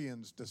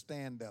Brazilians to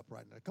stand up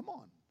right now. Come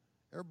on.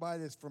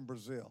 Everybody that's from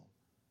Brazil.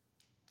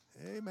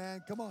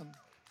 Amen. Come on.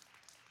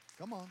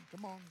 Come on.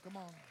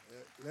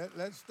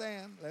 Let's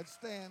stand.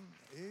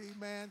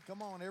 Amen.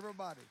 Come on,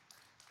 everybody.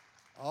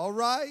 All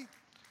right.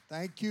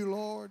 Thank you,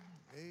 Lord.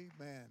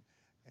 Amen.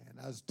 And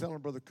I was telling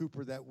Brother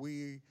Cooper that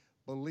we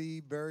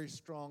believe very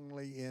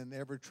strongly in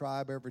every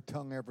tribe, every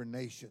tongue, every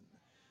nation.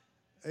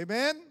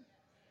 Amen.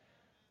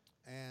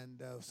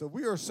 And so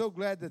we are so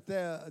glad that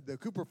the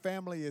Cooper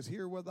family is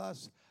here with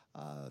us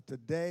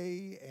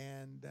today,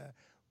 and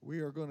we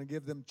are going to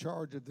give them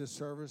charge of this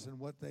service and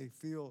what they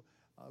feel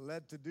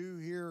led to do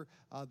here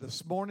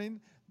this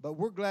morning. But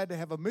we're glad to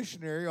have a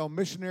missionary on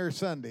Missionary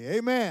Sunday.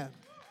 Amen.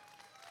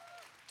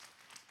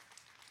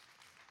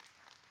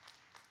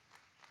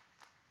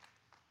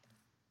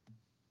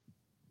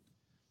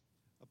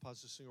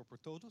 paz do Senhor por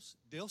todos.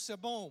 Deus é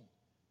bom.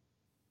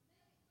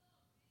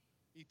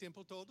 E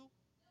tempo todo?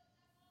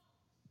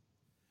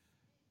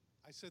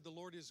 I said the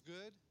Lord is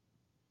good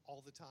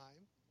all the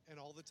time, and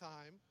all the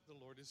time the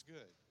Lord is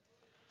good.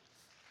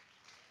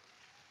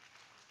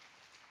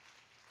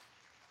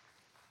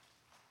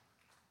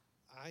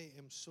 I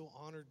am so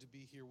honored to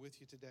be here with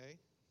you today.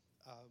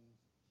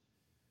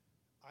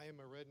 I am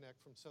a redneck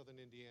from southern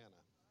Indiana.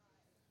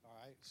 All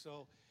right,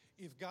 so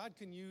if God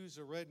can use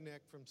a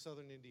redneck from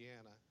southern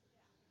Indiana,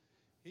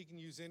 he can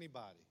use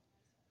anybody.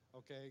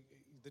 Okay,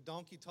 the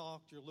donkey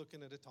talked, you're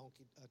looking at a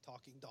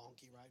talking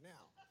donkey right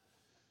now.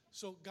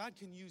 So God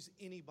can use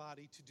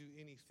anybody to do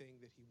anything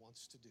that he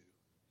wants to do.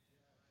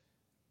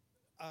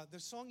 The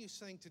song you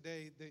sang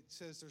today that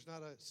says there's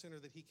not a sinner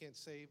that he can't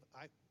save,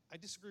 I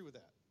disagree with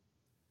that.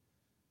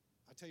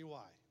 I'll tell you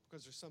why.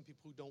 Because there's some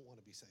people who don't want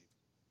to be saved.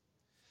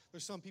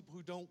 There's some people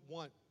who don't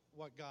want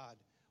what God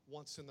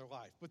wants in their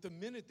life. But the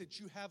minute that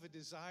you have a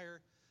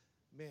desire,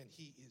 man,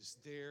 he is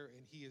there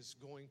and he is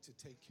going to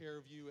take care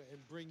of you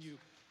and bring you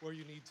where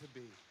you need to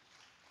be.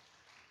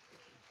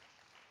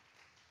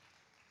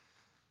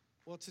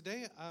 Well,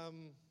 today I'd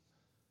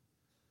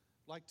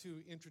like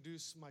to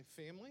introduce my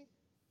family.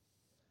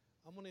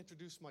 I'm going to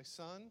introduce my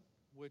son,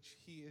 which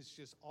he is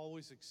just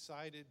always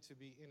excited to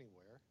be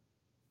anywhere.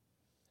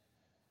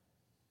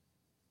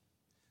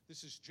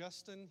 This is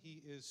Justin.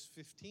 He is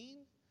 15.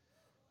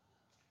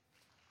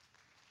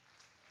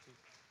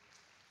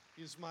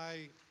 He is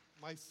my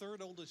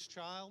third oldest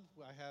child.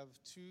 I have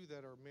two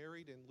that are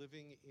married and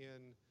living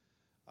in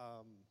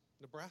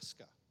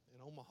Nebraska,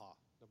 in Omaha,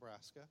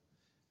 Nebraska.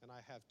 And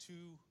I have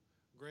two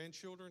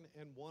grandchildren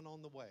and one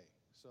on the way.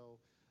 So,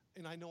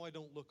 and I know I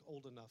don't look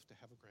old enough to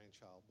have a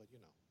grandchild, but you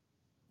know.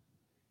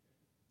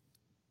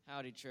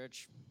 Howdy,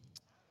 church.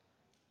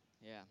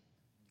 Yeah.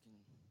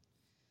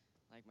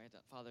 Like my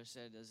father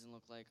said, it doesn't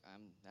look like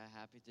I'm that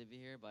happy to be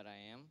here, but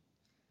I am.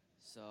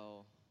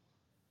 So,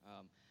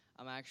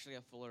 I'm actually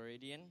a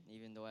Floridian,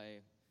 even though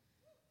I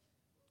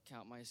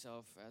count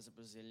myself as a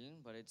Brazilian.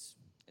 But it's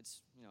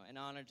an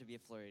honor to be a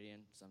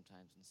Floridian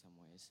sometimes in some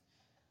ways.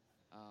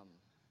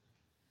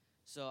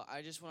 So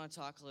I just want to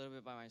talk a little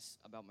bit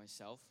about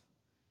myself.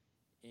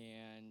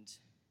 And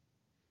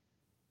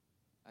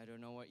I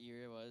don't know what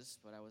year it was,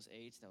 but I was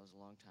 8. That was a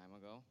long time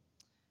ago.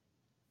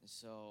 And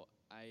so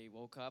I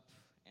woke up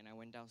and I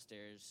went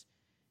downstairs,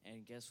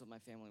 and guess what my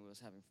family was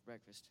having for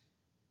breakfast?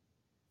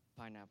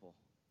 Pineapple.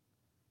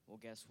 Well,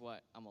 guess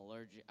what?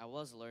 I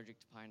was allergic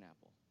to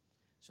pineapple.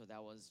 So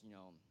that was,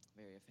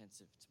 very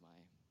offensive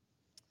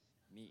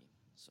to me.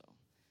 So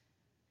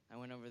I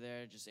went over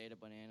there, just ate a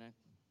banana,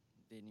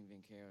 didn't even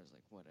care. I was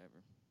like,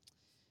 whatever.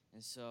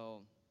 And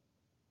so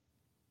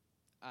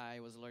I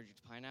was allergic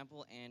to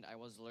pineapple, and I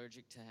was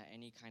allergic to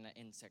any kind of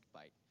insect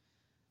bite.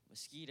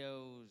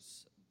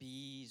 Mosquitoes,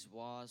 bees,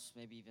 wasps,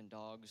 maybe even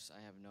dogs.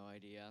 I have no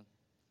idea.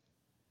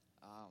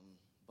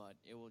 But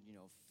it would,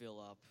 fill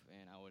up,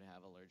 and I would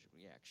have allergic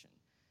reaction.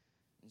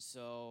 And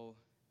so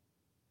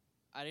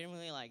I didn't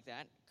really like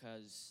that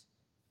because,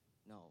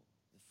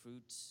 the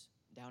fruits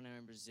down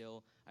in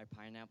Brazil, our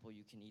pineapple,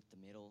 you can eat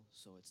the middle,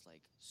 so it's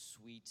like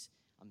sweet,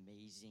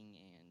 amazing,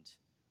 and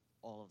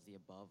all of the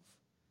above.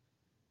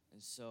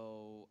 And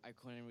so I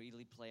couldn't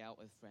really play out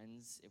with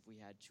friends if we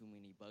had too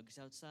many bugs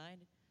outside,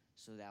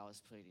 so that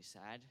was pretty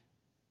sad.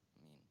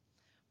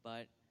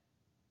 But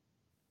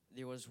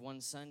there was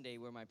one Sunday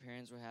where my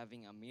parents were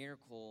having a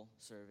miracle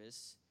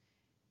service,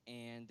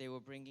 and they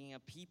were bringing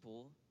up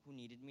people who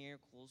needed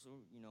miracles or,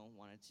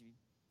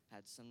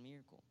 had some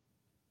miracle.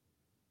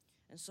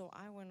 And so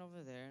I went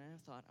over there, and I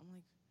thought, I'm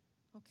like,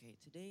 okay,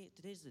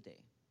 today's the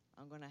day.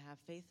 I'm going to have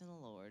faith in the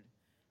Lord,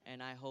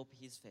 and I hope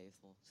he's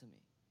faithful to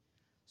me.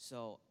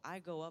 So I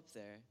go up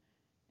there,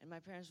 and my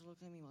parents were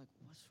looking at me like,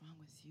 what's wrong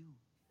with you?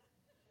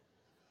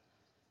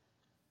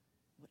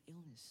 What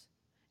illness?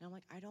 And I'm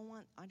like, I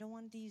don't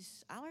want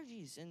these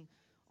allergies and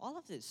all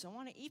of this. I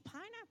want to eat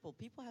pineapple.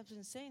 People have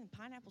been saying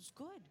pineapple's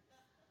good.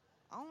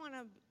 I want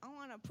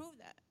to prove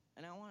that.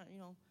 And I want,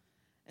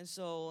 And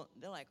so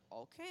they're like,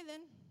 okay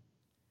then.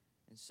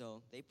 And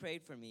so they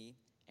prayed for me,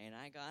 and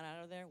I got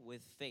out of there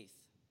with faith.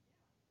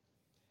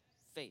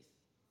 Faith.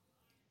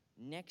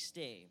 Next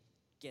day,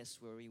 guess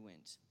where we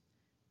went?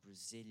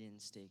 Brazilian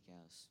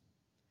steakhouse.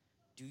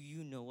 Do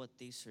you know what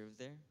they serve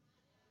there?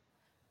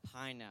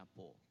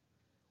 Pineapple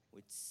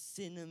with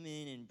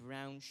cinnamon and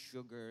brown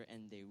sugar,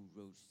 and they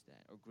roast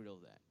that or grill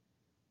that.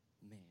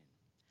 Man,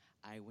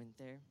 I went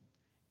there,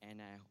 and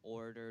I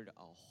ordered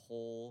a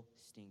whole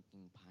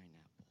stinking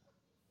pineapple.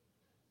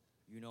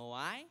 You know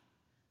why?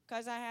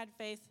 Because I had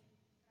faith.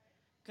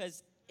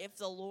 Because if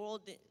the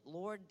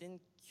Lord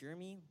didn't cure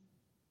me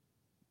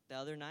the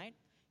other night,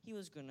 he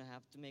was going to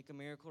have to make a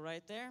miracle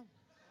right there.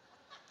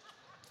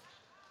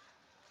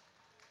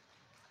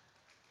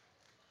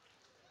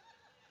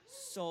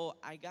 So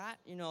I got,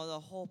 the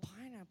whole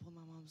pineapple.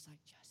 My mom was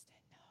like, Justin,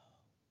 no,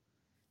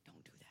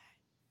 don't do that.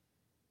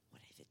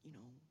 What if it,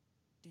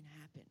 didn't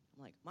happen?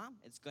 I'm like, Mom,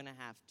 it's going to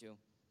have to.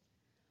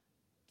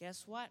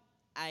 Guess what?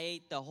 I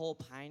ate the whole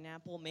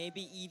pineapple,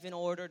 maybe even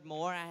ordered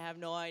more. I have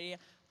no idea.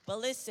 But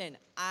listen,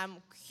 I'm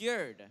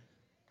cured.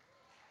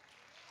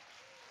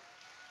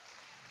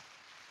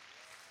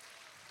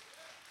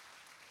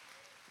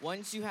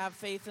 Once you have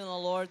faith in the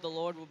Lord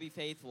will be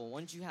faithful.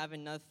 Once you have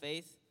enough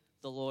faith,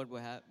 the Lord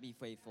will be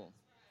faithful.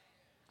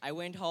 I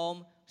went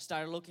home,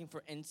 started looking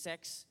for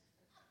insects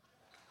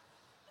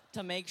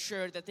to make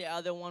sure that the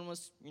other one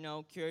was,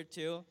 cured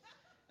too.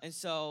 And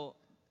so,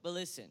 but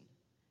listen,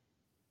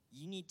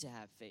 you need to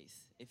have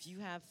faith. If you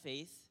have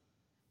faith,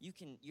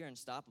 you're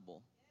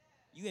unstoppable.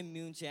 You're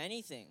immune to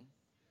anything.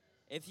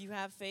 If you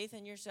have faith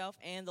in yourself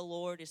and the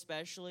Lord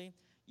especially,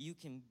 you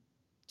can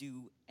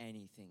do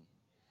anything.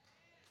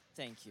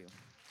 Thank you.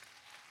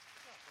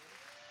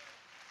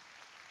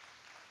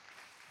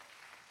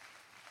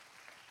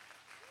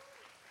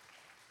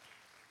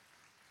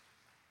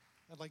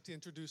 I'd like to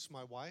introduce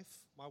my wife.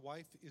 My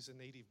wife is a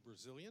native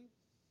Brazilian.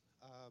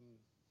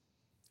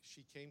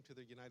 She came to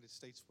the United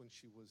States when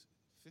she was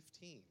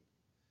 15,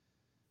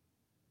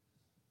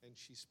 and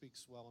she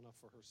speaks well enough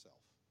for herself.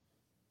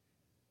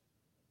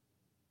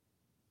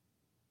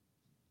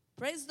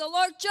 Praise the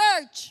Lord,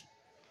 church.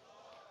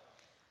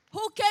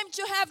 Who came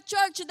to have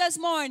church this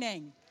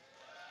morning?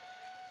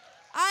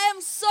 I am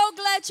so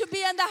glad to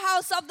be in the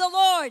house of the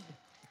Lord.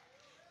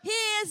 He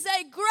is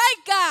a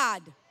great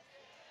God.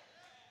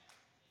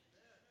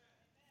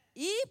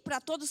 E para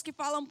todos que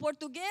falam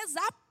português,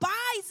 a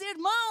paz,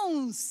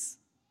 irmãos.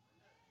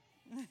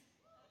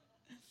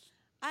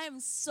 I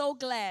am so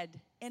glad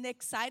and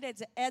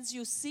excited, as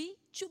you see,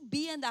 to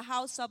be in the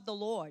house of the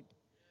Lord.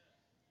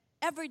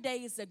 Every day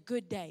is a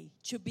good day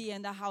to be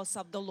in the house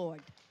of the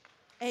Lord.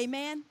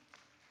 Amen.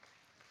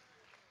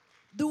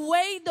 The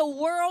way the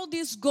world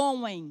is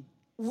going,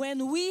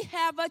 when we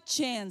have a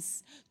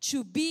chance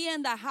to be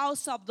in the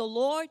house of the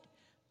Lord,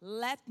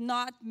 let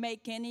not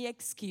make any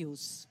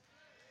excuse.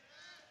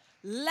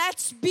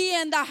 Let's be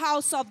in the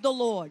house of the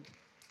Lord.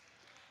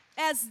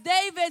 As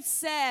David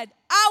said,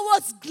 I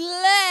was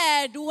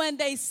glad when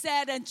they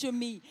said unto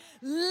me,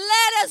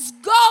 let us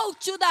go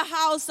to the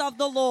house of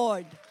the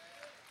Lord.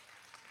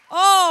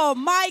 Oh,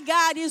 my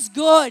God is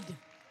good.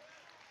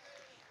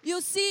 You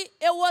see,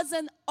 it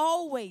wasn't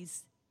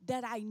always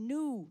that I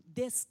knew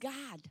this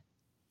God.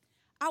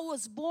 I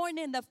was born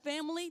in a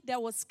family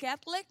that was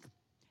Catholic,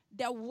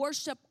 that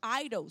worshiped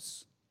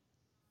idols.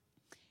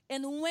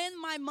 And when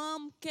my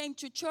mom came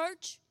to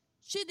church,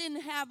 she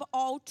didn't have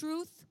all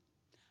truth.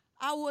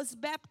 I was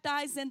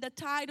baptized in the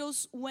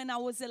titles when I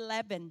was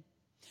 11.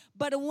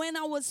 But when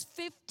I was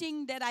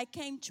 15 that I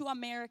came to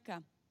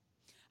America,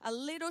 a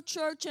little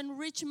church in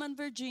Richmond,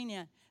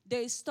 Virginia,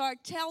 they start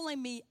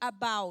telling me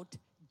about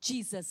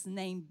Jesus'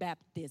 name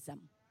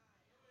baptism.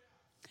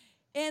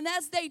 And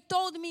as they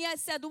told me, I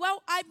said,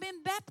 well, I've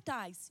been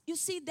baptized. You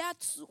see,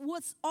 that's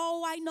what's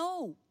all I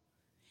know.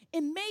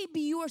 And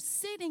maybe you're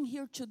sitting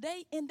here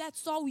today and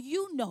that's all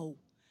you know.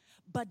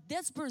 But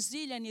this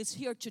Brazilian is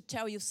here to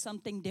tell you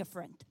something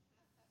different.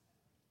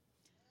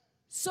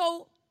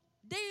 So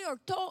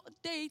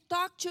they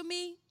talked to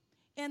me,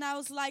 and I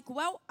was like,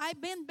 well,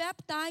 I've been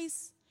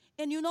baptized.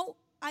 And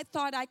I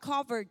thought I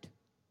covered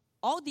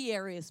all the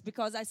areas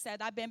because I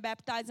said, I've been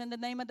baptized in the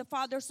name of the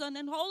Father, Son,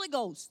 and Holy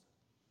Ghost.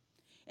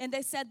 And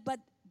they said, but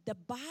the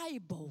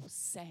Bible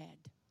said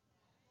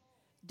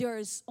there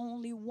is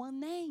only one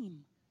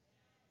name.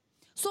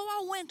 So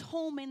I went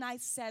home and I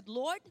said,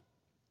 Lord,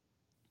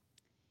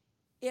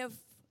 if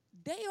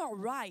they are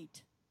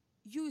right,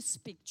 you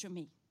speak to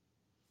me.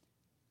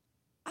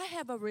 I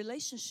have a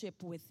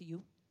relationship with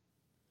you.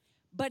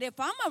 But if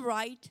I'm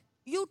right,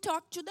 you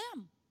talk to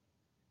them.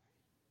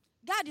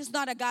 God is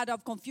not a God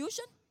of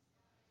confusion.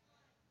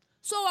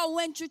 So I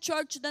went to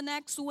church the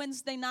next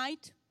Wednesday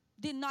night,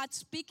 did not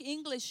speak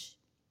English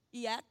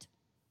yet.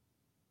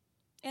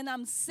 And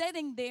I'm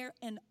sitting there,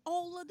 and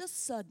all of a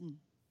sudden,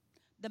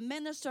 the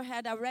minister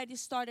had already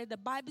started the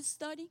Bible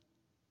study,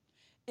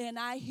 and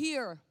I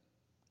hear,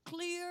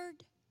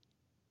 cleared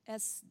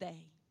as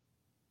day,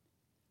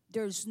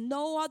 there's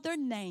no other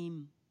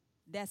name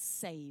that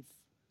saves.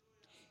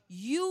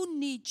 You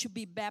need to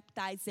be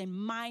baptized in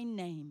my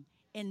name,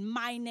 and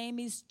my name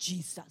is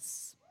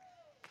Jesus.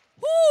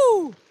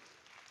 Woo!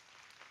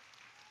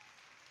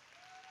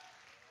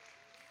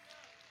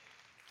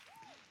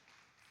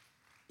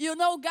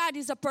 God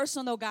is a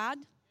personal God.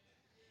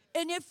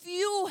 And if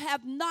you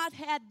have not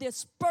had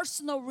this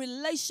personal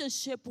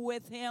relationship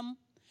with Him,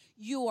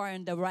 you are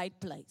in the right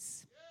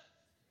place.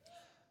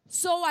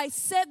 So I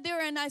sat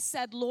there and I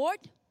said, Lord,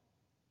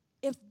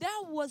 if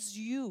that was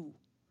you,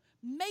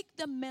 make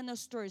the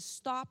minister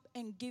stop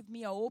and give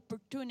me an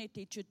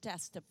opportunity to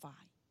testify.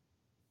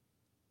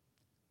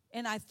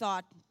 And I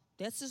thought,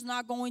 this is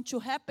not going to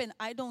happen.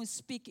 I don't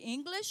speak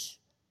English.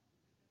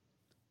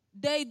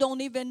 They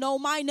don't even know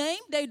my name.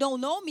 They don't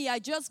know me. I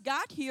just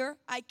got here.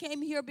 I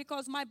came here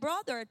because my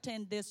brother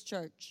attended this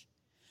church.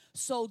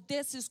 So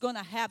this is going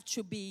to have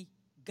to be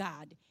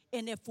God.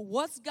 And if it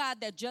was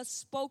God that just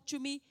spoke to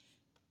me,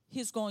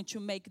 He's going to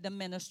make the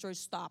minister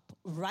stop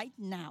right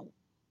now.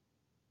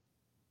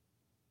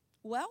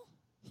 Well,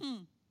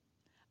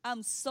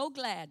 I'm so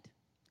glad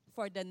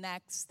for the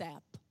next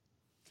step.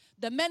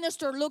 The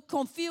minister looked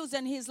confused,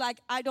 and he's like,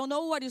 I don't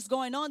know what is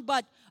going on,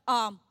 but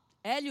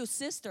Eliu's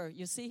sister,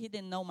 you see, he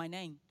didn't know my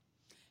name.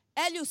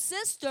 Eliu's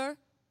sister,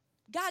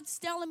 God's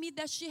telling me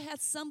that she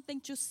has something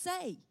to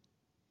say.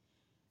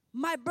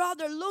 My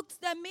brother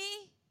looked at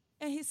me,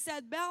 and he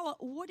said, Bella,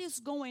 what is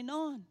going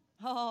on?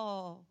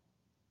 Oh,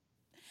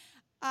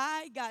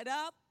 I got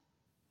up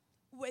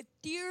with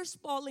tears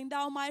falling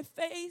down my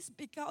face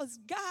because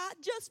God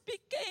just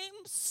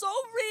became so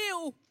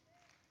real.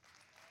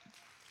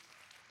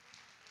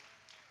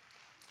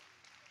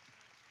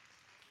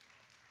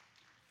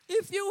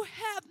 If you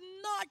have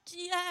not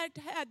yet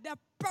had that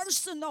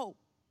personal,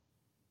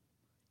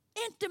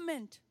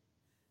 intimate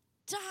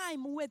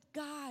time with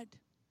God,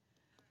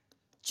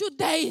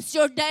 today is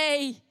your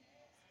day.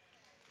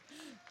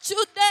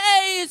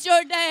 Today is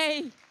your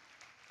day.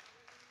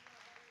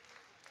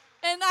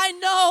 And I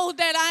know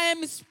that I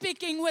am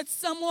speaking with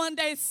someone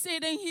that is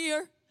sitting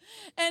here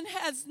and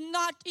has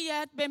not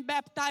yet been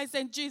baptized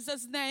in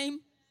Jesus'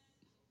 name.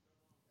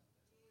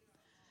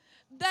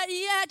 That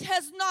yet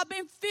has not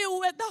been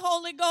filled with the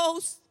Holy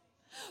Ghost.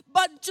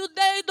 But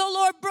today the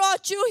Lord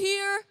brought you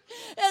here,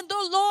 and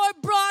the Lord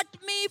brought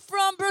me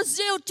from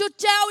Brazil to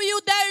tell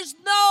you there's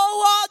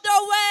no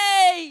other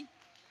way.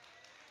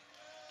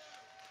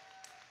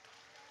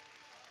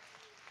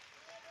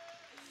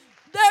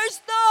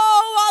 There's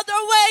no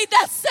other way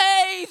that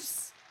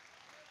saves.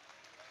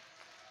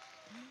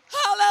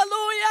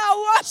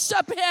 Hallelujah.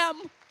 Worship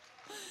Him.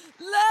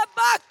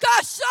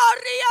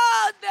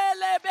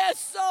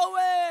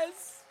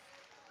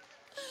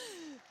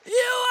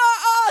 You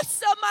are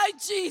awesome, my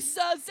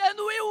Jesus, and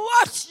we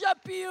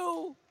worship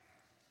you.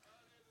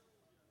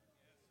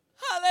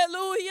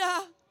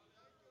 Hallelujah.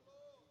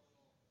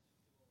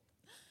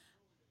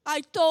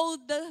 I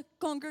told the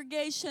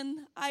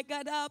congregation, I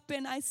got up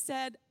and I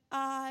said,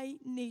 I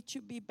need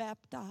to be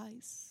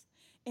baptized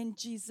in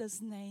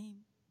Jesus' name.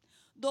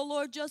 The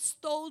Lord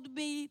just told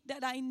me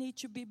that I need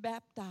to be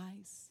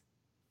baptized.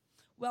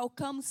 Well,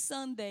 come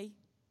Sunday,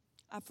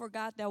 I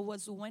forgot that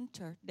was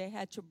winter. They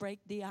had to break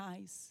the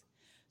ice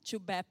to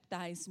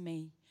baptize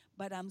me.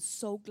 But I'm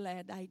so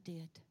glad I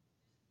did.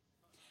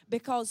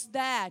 Because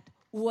that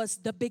was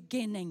the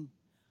beginning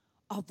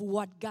of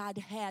what God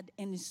had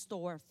in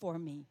store for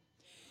me.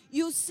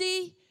 You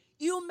see,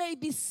 you may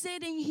be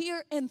sitting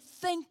here and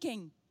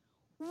thinking,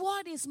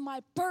 what is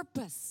my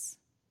purpose?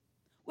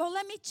 Well,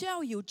 let me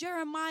tell you,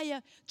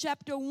 Jeremiah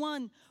chapter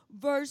 1,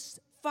 verse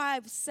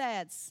 5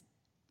 says,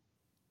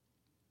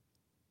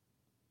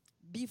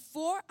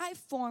 before I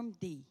formed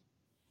thee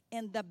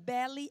in the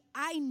belly,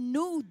 I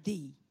knew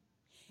thee.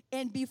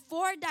 And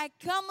before thou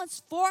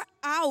comest forth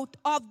out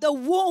of the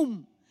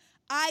womb,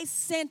 I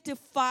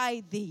sanctify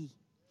thee.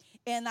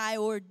 And I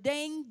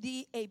ordained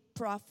thee a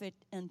prophet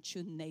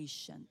unto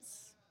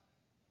nations.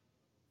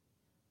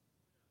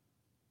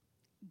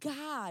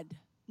 God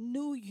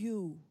knew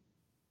you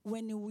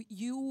when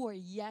you were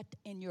yet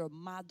in your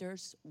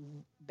mother's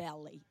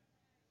belly.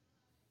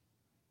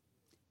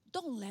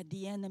 Don't let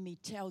the enemy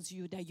tell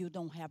you that you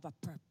don't have a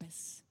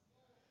purpose.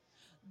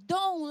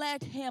 Don't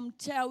let him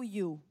tell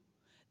you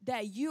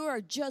that you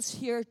are just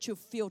here to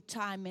fill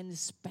time and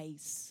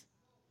space.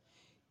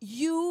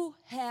 You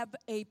have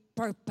a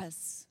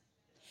purpose.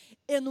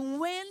 And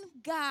when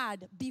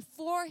God,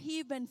 before He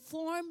even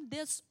formed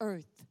this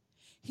earth,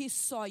 He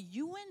saw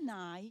you and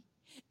I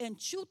in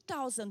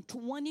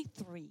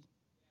 2023.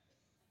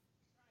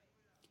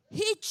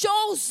 He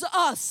chose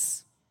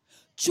us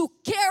to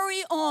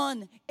carry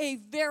on a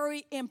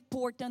very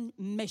important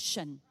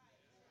mission.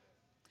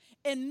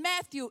 And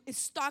Matthew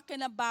is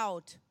talking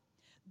about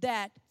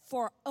that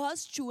for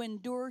us to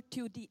endure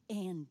to the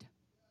end.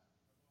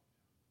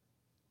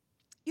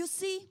 You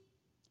see,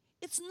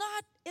 it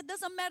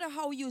doesn't matter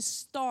how you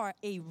start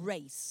a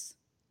race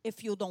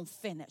if you don't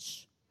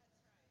finish.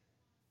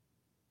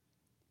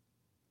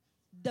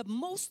 The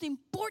most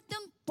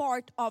important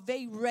part of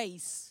a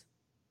race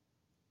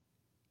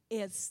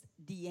is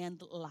the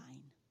end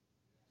line.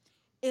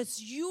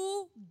 It's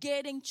you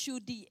getting to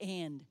the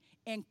end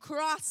and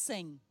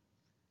crossing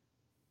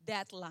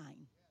that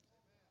line.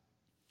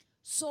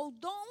 So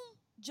don't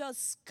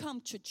just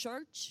come to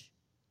church.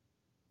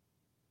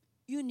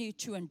 You need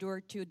to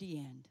endure to the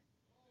end.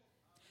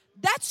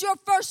 That's your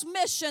first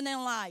mission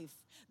in life.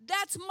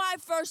 That's my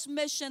first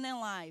mission in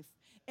life.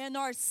 And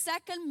our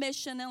second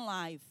mission in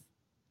life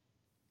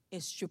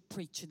is to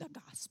preach the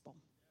gospel.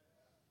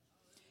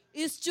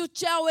 Is to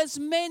tell as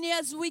many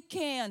as we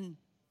can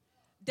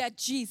that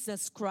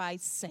Jesus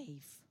Christ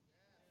saved.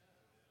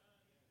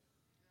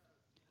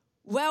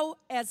 Well,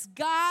 as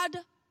God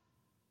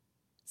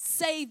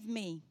saved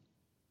me,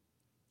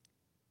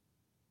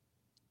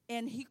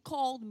 and He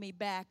called me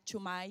back to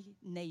my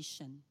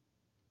nation.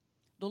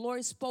 The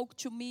Lord spoke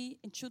to me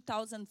in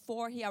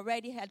 2004. He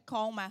already had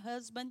called my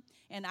husband,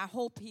 and I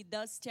hope he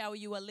does tell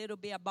you a little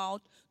bit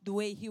about the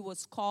way he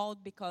was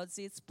called because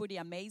it's pretty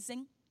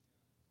amazing.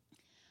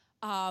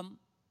 I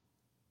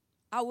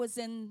was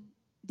in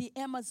the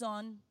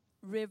Amazon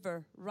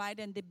River, right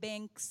in the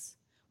banks.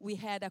 We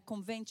had a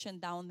convention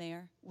down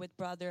there with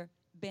Brother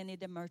Benny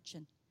the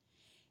Merchant.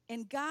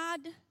 And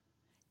God,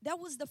 that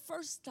was the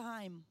first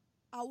time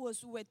I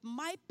was with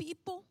my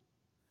people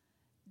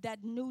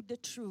that knew the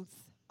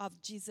truth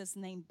of Jesus'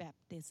 name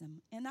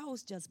baptism. And I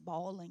was just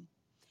bawling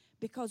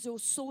because it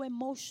was so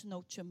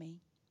emotional to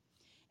me.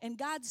 And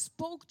God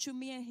spoke to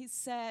me and he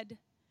said,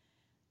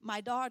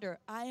 my daughter,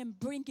 I am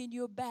bringing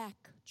you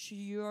back to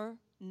your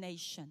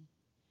nation.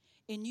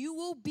 And you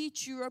will be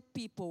to your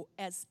people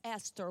as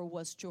Esther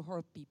was to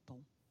her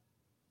people.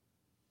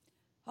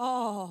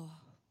 Oh,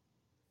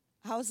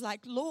 I was like,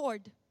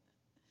 Lord,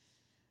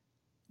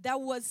 that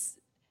was,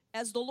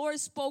 as the Lord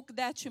spoke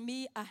that to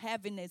me, a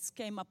heaviness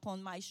came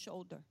upon my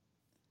shoulder.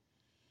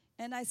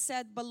 And I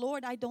said, but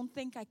Lord, I don't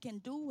think I can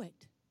do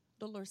it.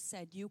 The Lord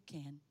said, you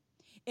can.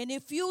 And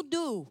if you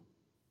do,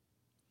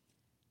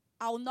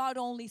 I'll not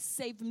only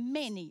save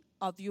many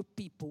of you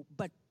people,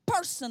 but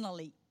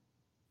personally,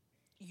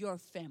 your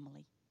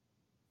family.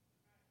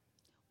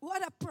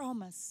 What a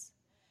promise.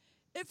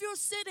 If you're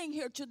sitting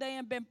here today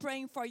and been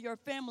praying for your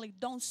family,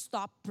 don't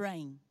stop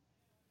praying.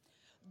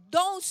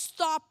 Don't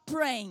stop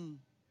praying.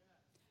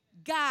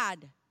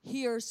 God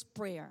hears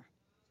prayer.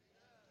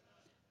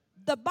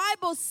 The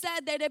Bible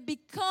said that it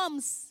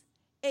becomes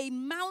a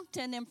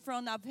mountain in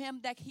front of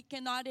him that he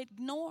cannot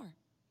ignore.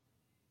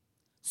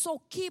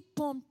 So keep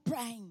on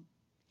praying.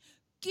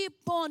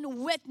 Keep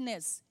on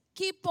witness.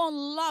 Keep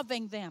on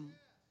loving them.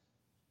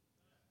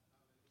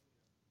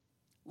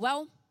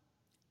 Well,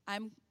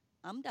 I'm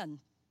done.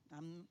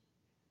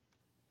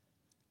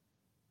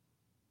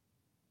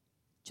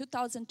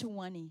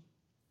 2020,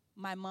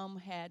 my mom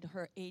had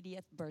her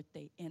 80th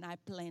birthday, and I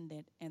planned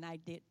it, and I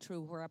did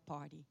throw her a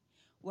party.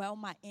 Well,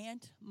 my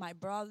aunt, my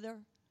brother,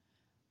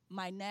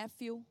 my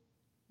nephew,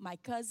 my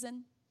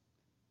cousin,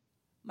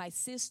 my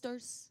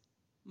sisters,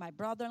 my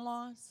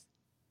brother-in-laws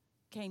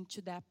came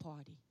to that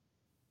party.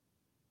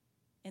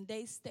 And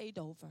they stayed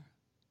over.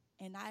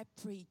 And I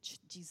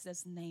preached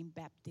Jesus' name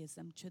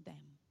baptism to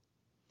them.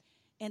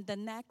 And the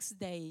next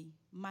day,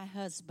 my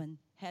husband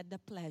had the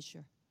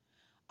pleasure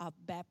of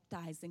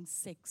baptizing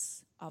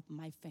 6 of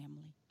my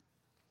family.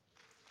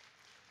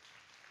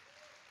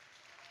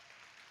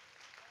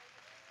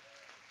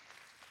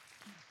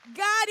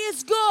 God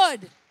is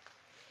good,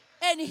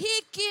 and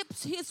he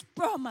keeps his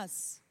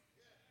promise.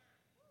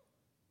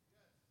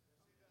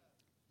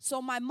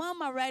 So my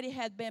mom already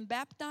had been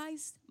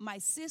baptized. My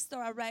sister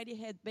already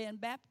had been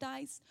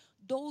baptized.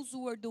 Those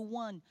were the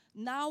one.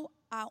 Now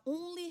I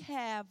only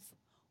have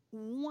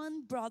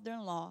one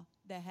brother-in-law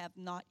that have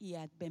not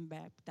yet been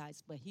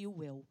baptized, but he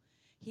will.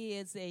 He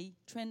is a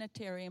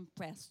Trinitarian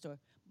pastor,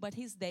 but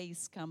his day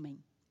is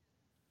coming.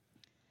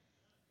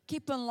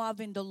 Keep on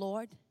loving the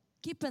Lord.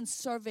 Keep on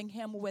serving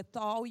him with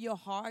all your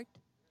heart.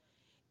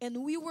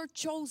 And we were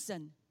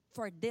chosen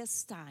for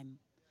this time.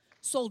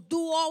 So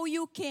do all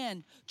you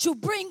can to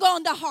bring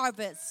on the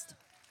harvest.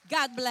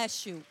 God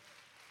bless you.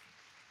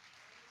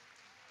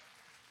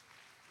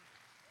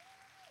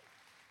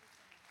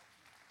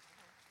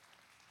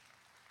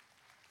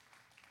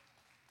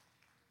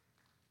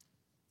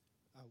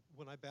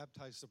 When I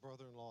baptize the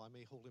brother-in-law, I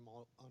may hold him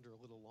under a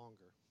little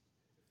longer.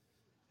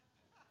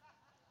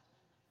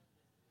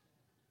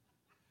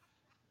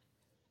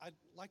 I'd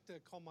like to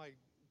call my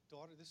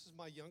daughter. This is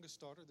my youngest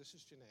daughter. This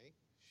is Janae.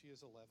 She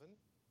is 11.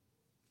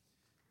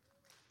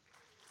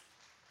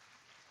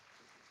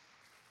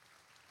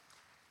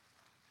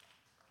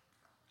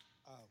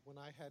 When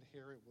I had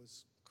hair, it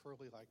was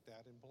curly like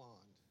that and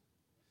blonde.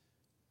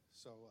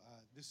 So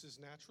this is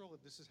natural,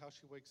 and this is how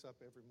she wakes up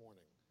every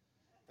morning.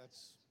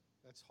 That's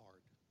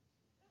hard.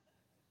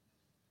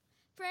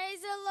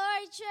 Praise the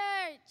Lord,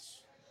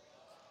 church.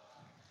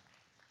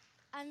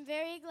 I'm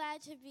very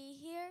glad to be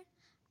here.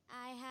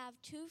 I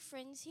have 2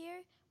 friends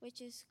here,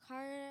 which is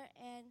Carter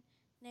and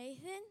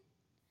Nathan.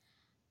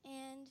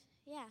 And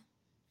yeah,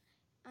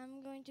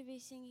 I'm going to be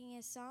singing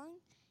a song.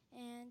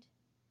 And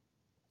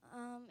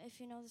if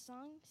you know the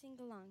song, sing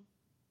along.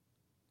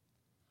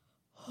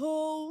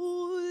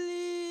 Holy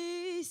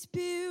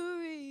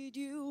Spirit,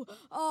 you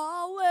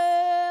are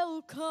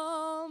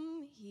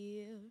welcome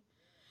here.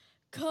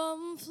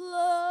 Come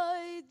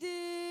flood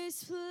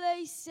this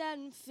place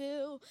and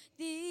fill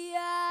the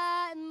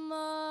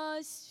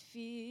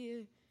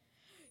atmosphere.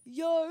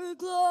 Your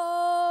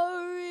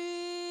glory,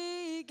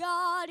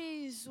 God,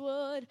 is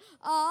what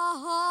our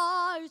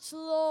hearts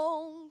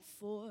long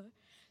for.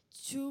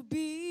 To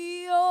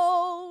be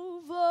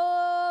overcome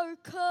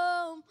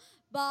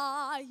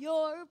by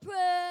your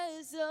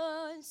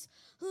presence,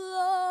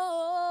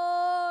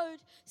 Lord.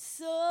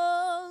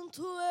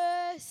 Santo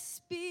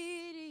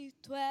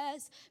Espírito,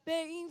 és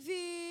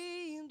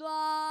bem-vindo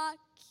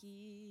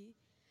aqui.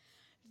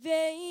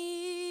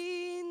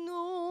 Vem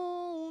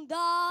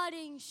inundar,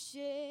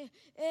 encher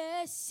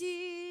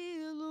esse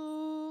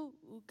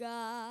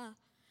lugar.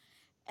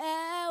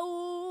 É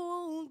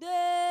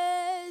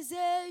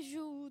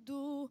desejo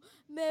do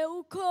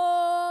meu coração.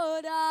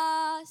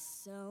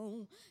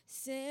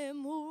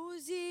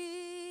 Sermos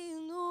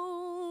inundados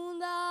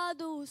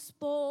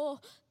por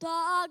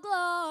tua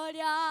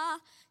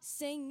glória,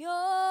 Senhor.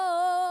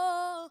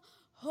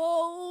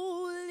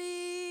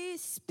 Holy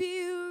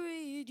Spirit,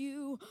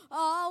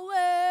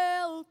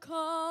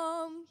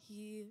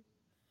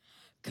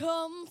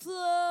 Come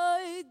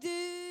flood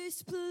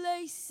this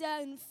place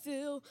and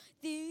fill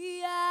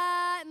the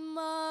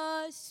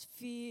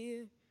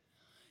atmosphere.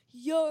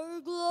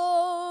 Your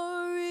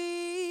glory,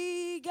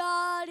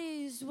 God,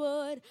 is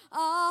what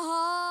our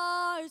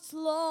hearts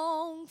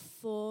long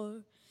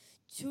for.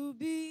 To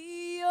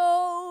be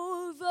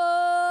overcome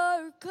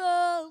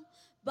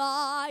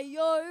by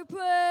your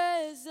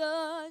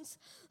presence,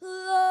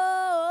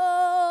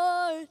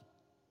 Lord.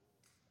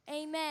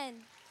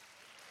 Amen.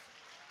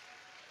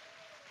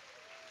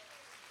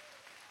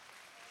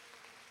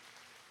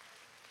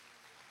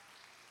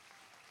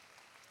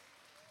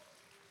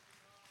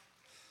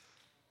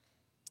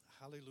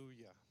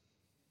 Hallelujah.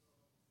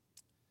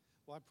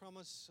 Well, I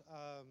promise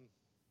I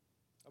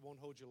won't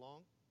hold you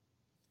long.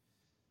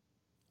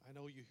 I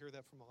know you hear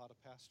that from a lot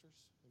of pastors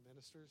and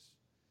ministers,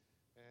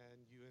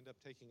 and you end up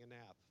taking a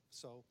nap.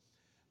 So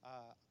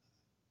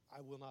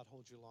I will not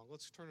hold you long.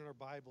 Let's turn in our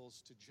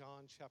Bibles to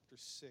John chapter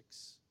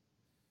 6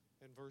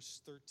 and verse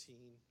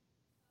 13.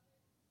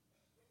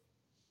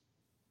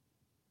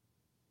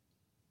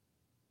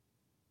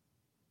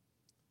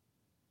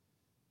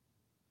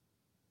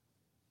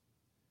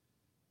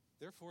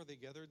 Therefore they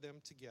gathered them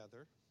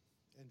together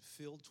and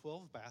filled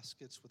 12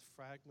 baskets with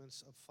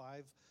fragments of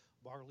 5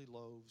 barley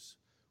loaves,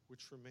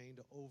 which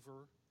remained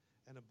over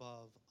and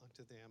above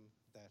unto them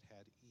that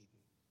had eaten.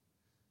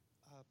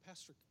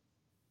 Pastor,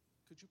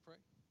 could you pray?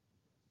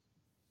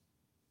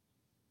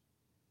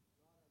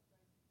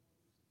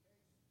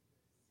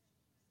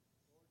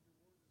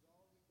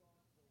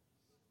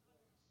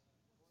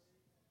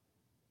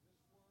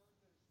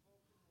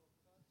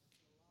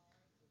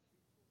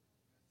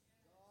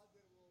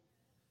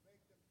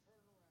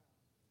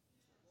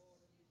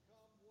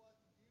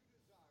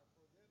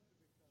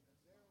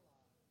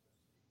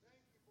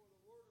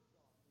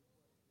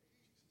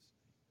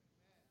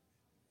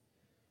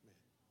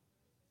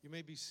 You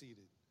may be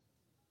seated.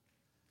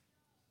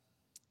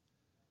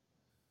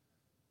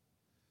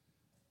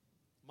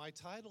 My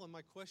title and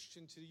my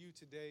question to you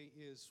today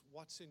is,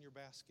 what's in your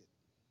basket?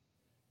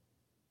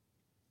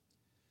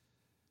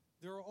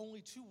 There are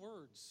only 2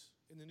 words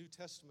in the New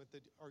Testament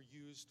that are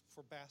used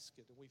for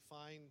basket, and we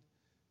find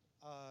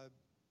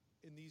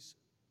in these,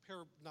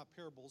 not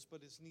parables,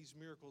 but it's in these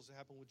miracles that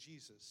happen with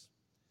Jesus.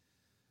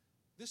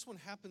 This one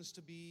happens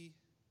to be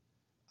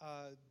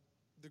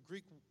the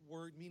Greek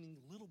word meaning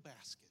little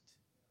basket.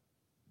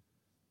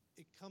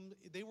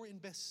 They were in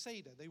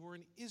Bethsaida. They were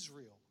in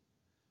Israel.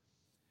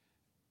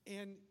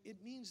 And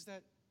it means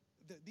that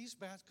these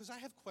baskets, because I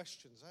have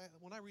questions.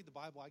 When I read the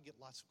Bible, I get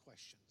lots of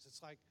questions.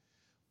 It's like,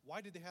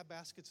 why did they have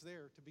baskets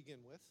there to begin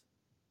with?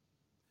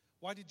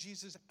 Why did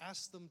Jesus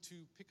ask them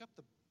to pick up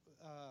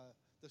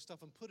the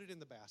stuff and put it in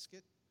the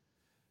basket?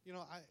 You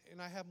know,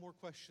 I have more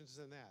questions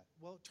than that.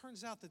 Well, it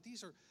turns out that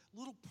these are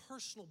little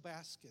personal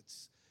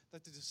baskets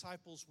that the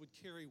disciples would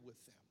carry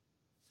with them.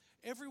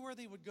 Everywhere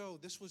they would go,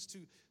 this was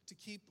to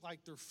keep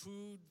like their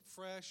food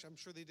fresh. I'm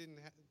sure they didn't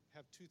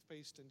have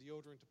toothpaste and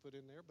deodorant to put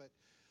in there, but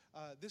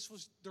this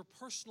was their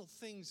personal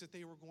things that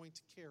they were going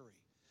to carry.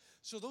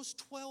 So those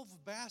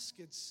 12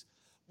 baskets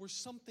were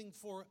something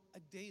for a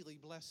daily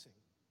blessing.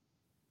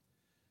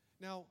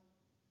 Now,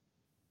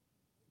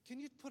 can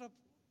you put up,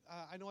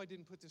 I know I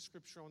didn't put this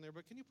scripture on there,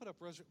 but can you put up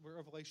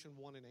Revelation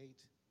 1 and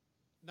 8?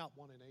 Not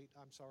 1 and 8,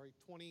 I'm sorry,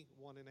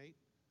 21 and 8.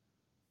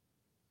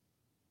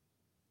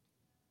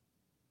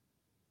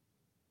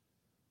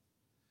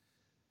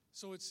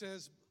 So it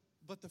says,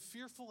 but the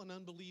fearful and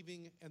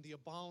unbelieving and the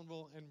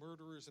abominable and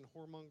murderers and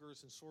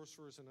whoremongers and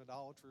sorcerers and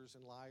idolaters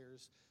and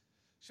liars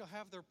shall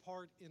have their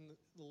part in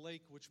the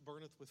lake which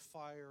burneth with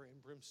fire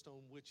and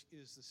brimstone, which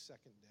is the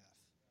second death.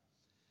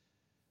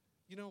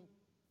 You know,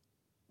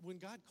 when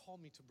God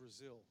called me to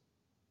Brazil,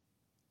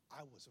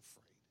 I was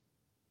afraid.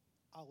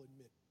 I'll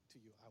admit to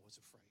you, I was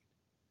afraid.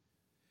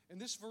 And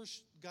this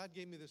verse, God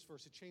gave me this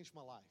verse. It changed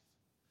my life.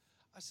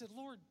 I said,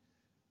 Lord,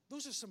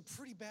 those are some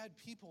pretty bad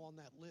people on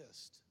that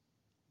list.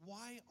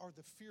 Why are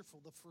the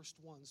fearful the first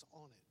ones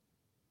on it?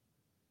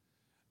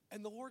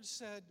 And the Lord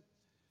said,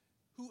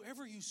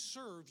 whoever you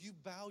serve, you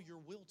bow your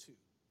will to.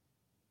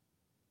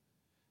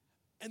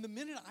 And the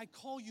minute I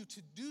call you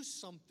to do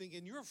something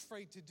and you're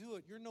afraid to do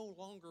it, you're no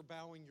longer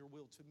bowing your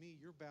will to me,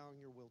 you're bowing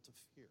your will to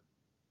fear.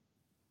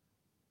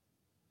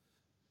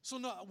 So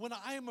when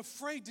I am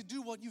afraid to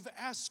do what you've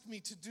asked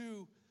me to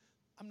do,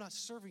 I'm not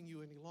serving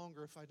you any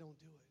longer if I don't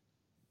do it.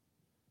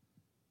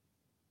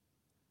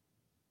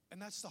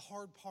 And that's the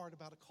hard part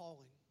about a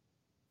calling.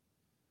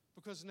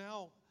 Because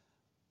now,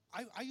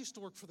 I used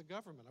to work for the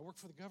government. I worked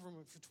for the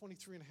government for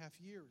 23 and a half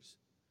years.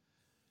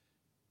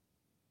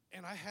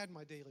 And I had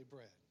my daily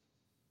bread.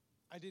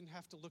 I didn't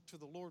have to look to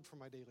the Lord for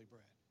my daily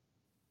bread.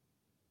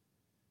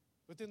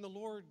 But then the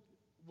Lord,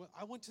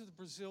 I went to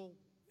Brazil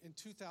in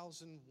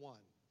 2001.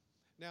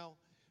 Now,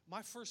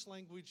 my first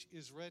language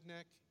is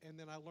redneck, and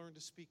then I learned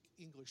to speak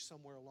English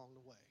somewhere along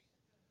the way.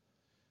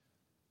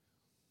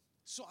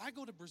 So I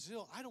go to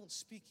Brazil, I don't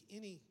speak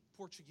any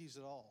Portuguese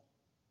at all.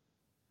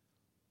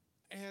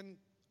 And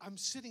I'm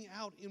sitting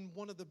out in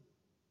one of the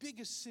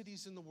biggest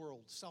cities in the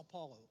world, Sao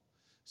Paulo.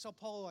 Sao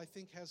Paulo, I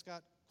think, has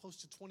got close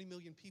to 20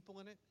 million people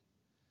in it.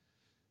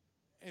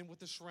 And with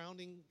the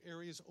surrounding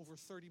areas, over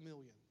 30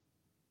 million.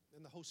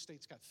 And the host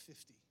state's got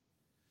 50.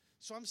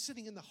 So I'm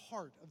sitting in the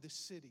heart of this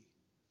city.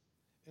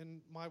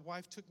 And my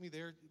wife took me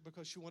there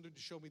because she wanted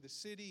to show me the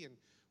city, and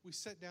we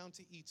sat down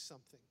to eat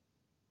something.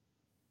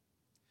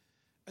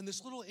 And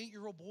this little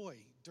 8-year-old boy,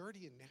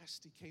 dirty and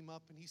nasty, came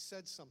up and he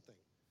said something.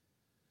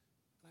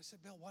 And I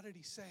said, Bill, what did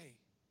he say?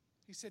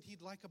 He said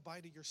he'd like a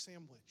bite of your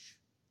sandwich.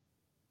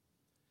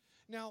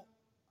 Now,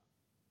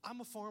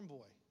 I'm a farm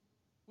boy.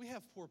 We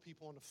have poor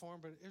people on the farm,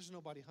 but there's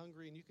nobody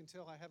hungry, and you can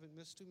tell I haven't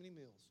missed too many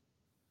meals.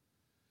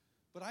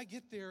 But I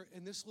get there,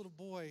 and this little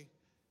boy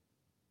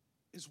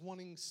is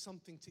wanting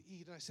something to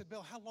eat. And I said,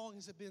 Bill, how long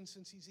has it been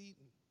since he's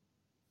eaten?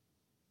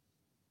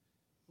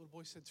 The little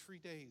boy said, 3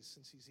 days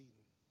since he's eaten.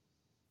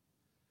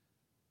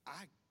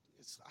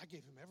 I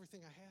gave him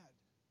everything I had.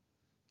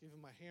 Gave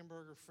him my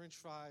hamburger, French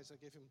fries. I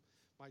gave him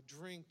my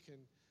drink, and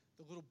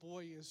the little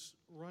boy is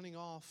running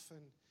off,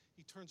 and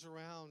he turns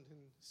around and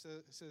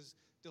says,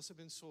 Deus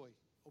abençoe,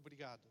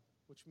 obrigado,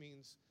 which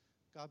means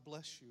God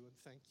bless you and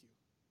thank you.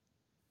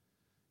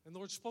 And the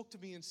Lord spoke to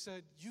me and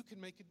said, you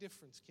can make a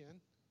difference, Ken.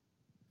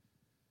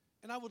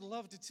 And I would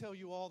love to tell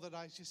you all that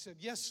I just said,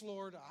 yes,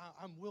 Lord,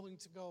 I'm willing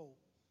to go.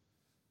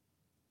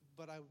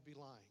 But I would be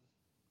lying.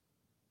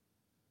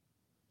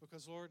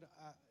 Because, Lord,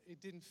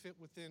 it didn't fit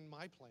within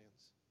my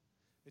plans.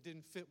 It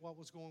didn't fit what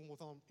was going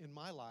on in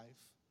my life.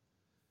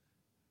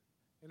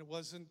 And it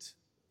wasn't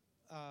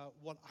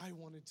what I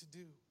wanted to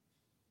do.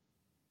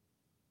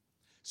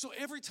 So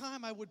every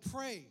time I would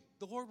pray,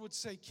 the Lord would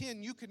say,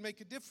 Ken, you can make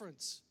a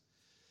difference.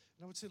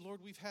 And I would say, Lord,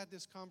 we've had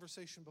this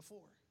conversation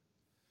before.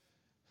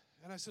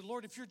 And I said,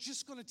 Lord, if you're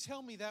just going to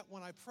tell me that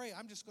when I pray,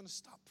 I'm just going to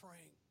stop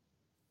praying.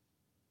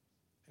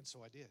 And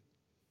so I did.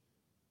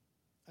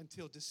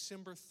 Until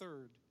December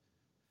 3rd,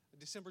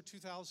 December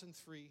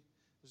 2003, it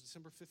was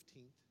December 15th.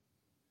 It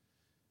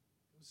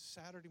was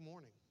a Saturday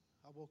morning.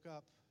 I woke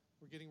up,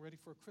 we're getting ready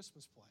for a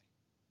Christmas play.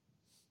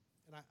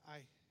 And I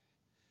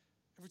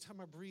every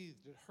time I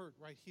breathed, it hurt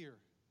right here.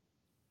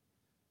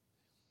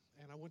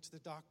 And I went to the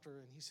doctor,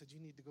 and he said, you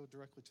need to go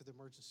directly to the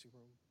emergency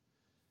room.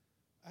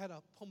 I had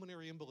a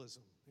pulmonary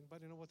embolism.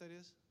 Anybody know what that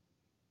is?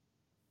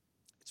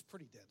 It's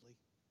pretty deadly.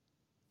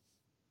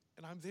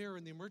 And I'm there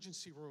in the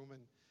emergency room,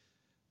 and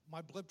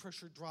my blood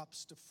pressure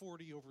drops to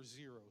 40/0,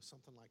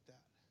 something like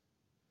that.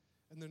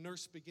 And the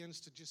nurse begins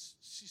to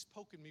she's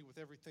poking me with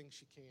everything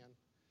she can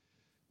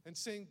and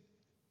saying,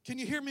 can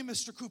you hear me,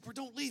 Mr. Cooper?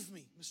 Don't leave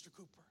me, Mr.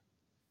 Cooper.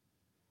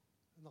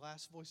 And the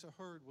last voice I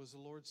heard was the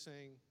Lord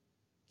saying,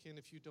 Ken,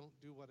 if you don't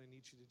do what I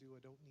need you to do, I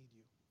don't need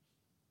you.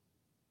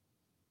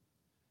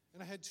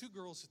 And I had 2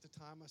 girls at the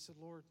time. I said,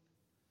 Lord,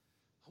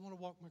 I want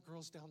to walk my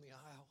girls down the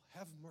aisle.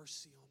 Have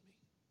mercy on me.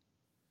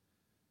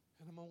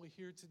 And I'm only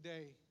here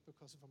today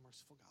because of a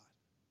merciful God.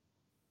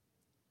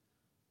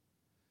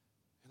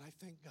 And I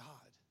thank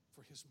God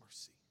for his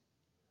mercy.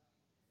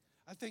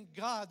 I thank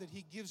God that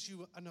he gives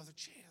you another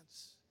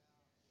chance.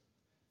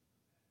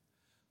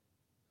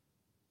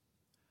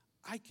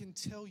 I can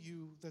tell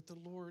you that the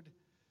Lord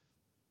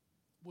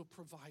will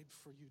provide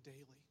for you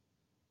daily.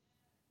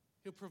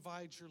 He'll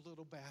provide your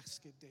little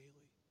basket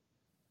daily.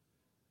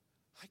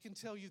 I can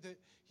tell you that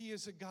he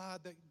is a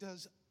God that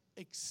does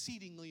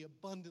exceedingly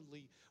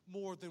abundantly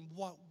more than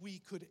what we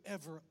could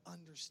ever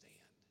understand.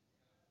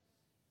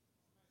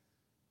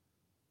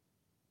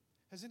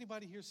 Has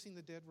anybody here seen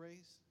the dead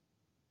raised?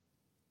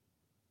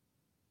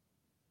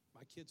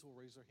 My kids will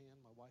raise their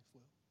hand. My wife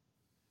will.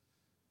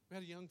 We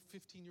had a young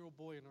 15-year-old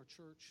boy in our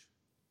church,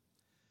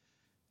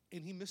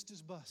 and he missed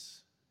his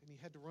bus, and he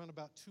had to run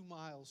about 2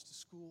 miles to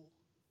school.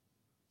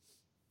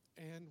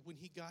 And when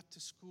he got to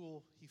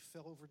school, he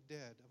fell over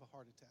dead of a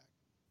heart attack.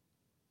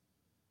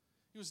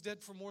 He was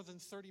dead for more than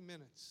 30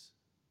 minutes.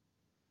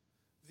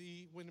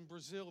 When in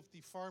Brazil, if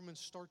the firemen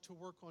start to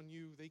work on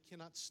you, they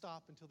cannot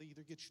stop until they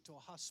either get you to a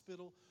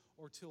hospital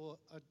or till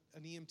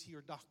an EMT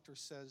or doctor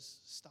says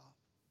stop.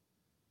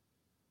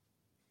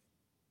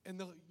 And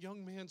the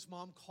young man's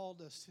mom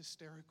called us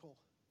hysterical.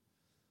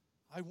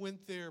 I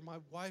went there. My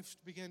wife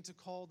began to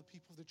call the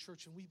people of the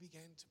church, and we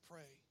began to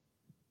pray.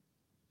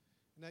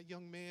 And that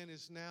young man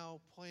is now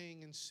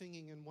playing and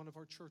singing in one of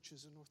our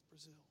churches in North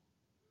Brazil.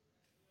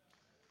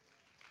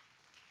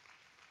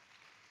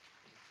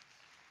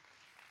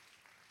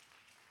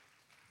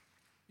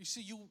 You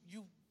see,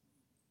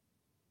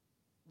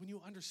 when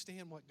you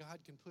understand what God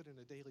can put in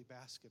a daily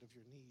basket of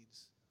your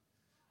needs,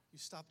 you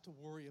stop to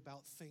worry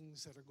about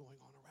things that are going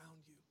on around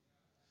you.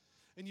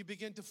 And you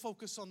begin to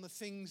focus on the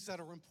things that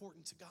are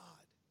important to God.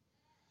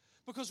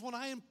 Because when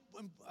I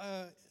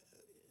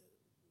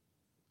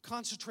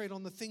concentrate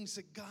on the things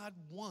that God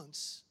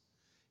wants,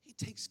 he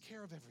takes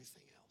care of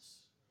everything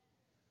else.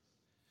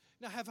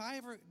 Now,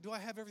 do I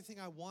have everything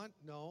I want?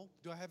 No.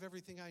 Do I have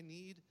everything I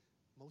need?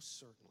 Most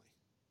certainly.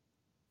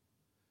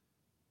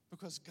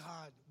 Because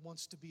God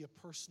wants to be a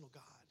personal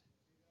God.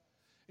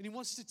 And he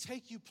wants to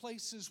take you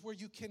places where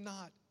you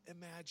cannot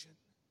imagine.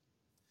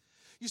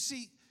 You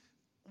see,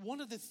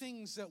 one of the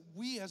things that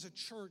we as a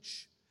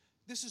church,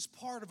 This is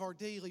part of our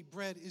daily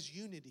bread is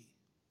unity.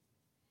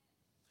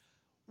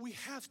 We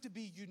have to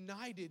be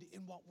united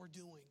in what we're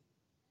doing.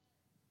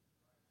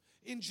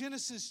 In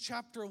Genesis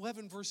chapter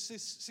 11, verse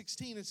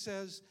 16, it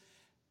says,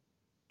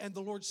 "And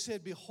the Lord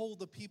said, Behold,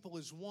 the people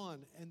is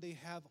one, and they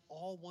have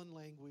all one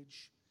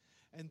language.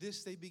 And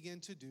this they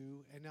begin to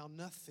do, and now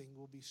nothing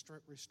will be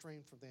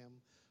restrained from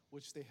them,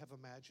 which they have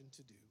imagined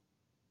to do."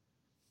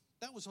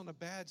 That was on a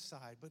bad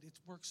side, but it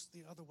works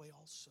the other way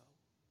also.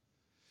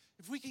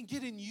 If we can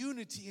get in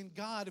unity in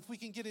God, if we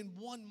can get in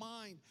one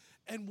mind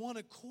and one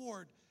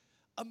accord,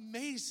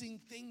 amazing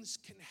things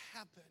can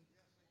happen.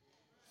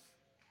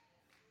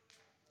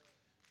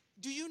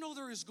 Do you know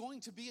there is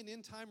going to be an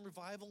end-time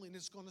revival, and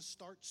it's going to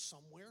start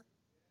somewhere?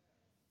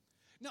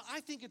 Now,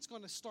 I think it's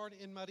going to start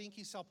in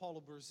Marinki, Sao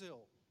Paulo,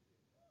 Brazil.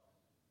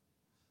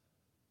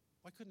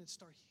 Why couldn't it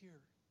start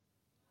here?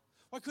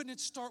 Why couldn't it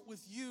start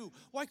with you?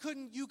 Why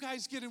couldn't you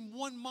guys get in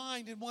one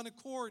mind and one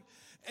accord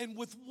and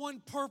with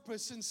one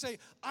purpose and say,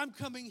 I'm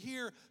coming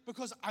here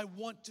because I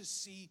want to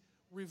see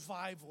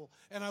revival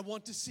and I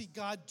want to see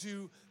God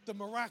do the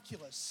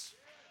miraculous.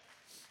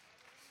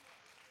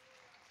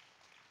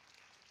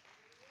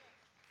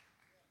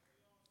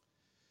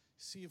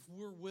 See, if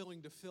we're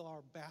willing to fill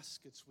our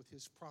baskets with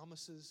His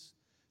promises,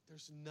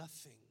 there's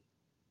nothing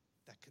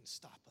that can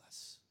stop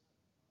us.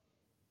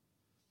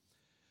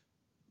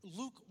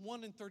 Luke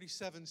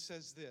 1:37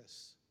 says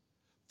this,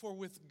 "For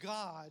with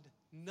God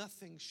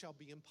nothing shall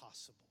be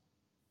impossible."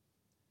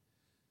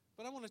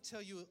 But I want to tell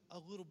you a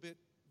little bit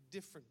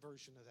different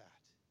version of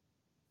that.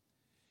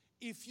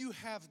 If you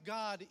have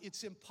God,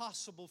 it's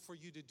impossible for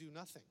you to do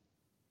nothing.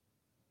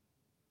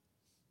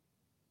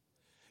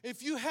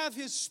 If you have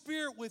His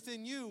Spirit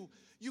within you,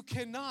 you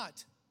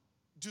cannot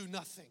do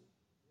nothing.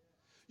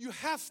 You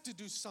have to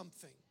do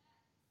something.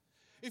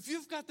 If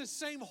you've got the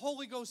same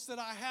Holy Ghost that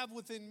I have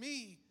within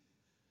me,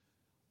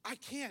 I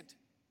can't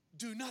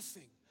do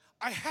nothing.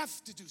 I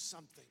have to do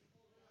something.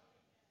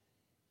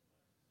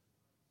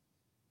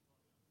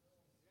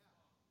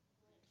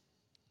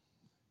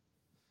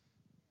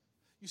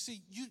 You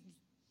see,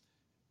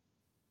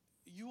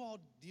 you all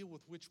deal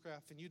with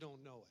witchcraft and you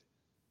don't know it.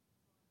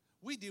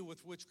 We deal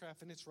with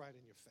witchcraft and it's right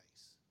in your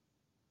face.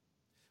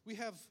 We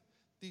have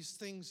these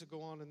things that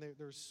go on, and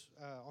there's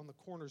on the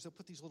corners, they'll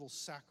put these little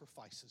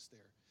sacrifices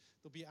there.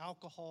 There'll be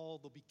alcohol,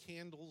 there'll be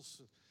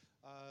candles,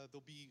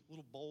 there'll be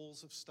little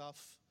bowls of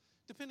stuff,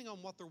 depending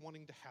on what they're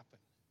wanting to happen.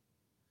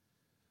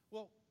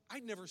 Well,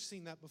 I'd never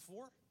seen that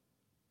before.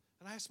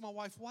 And I asked my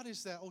wife, what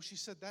is that? Oh, she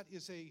said that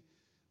is a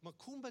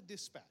macumba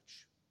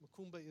dispatch.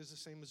 Macumba is the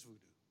same as voodoo.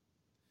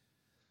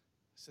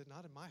 I said,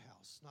 not in my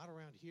house, not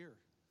around here.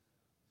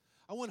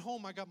 I went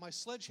home, I got my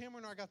sledgehammer,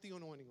 and I got the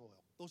anointing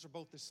oil. Those are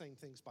both the same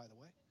things, by the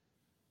way.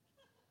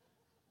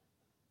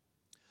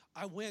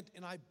 I went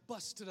and I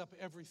busted up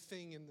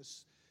everything in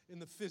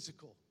the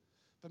physical.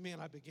 But man,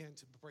 I began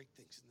to break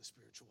things in the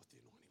spiritual with the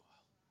anointing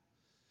oil.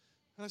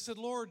 And I said,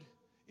 Lord,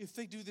 if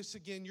they do this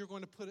again, you're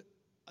going to put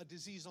a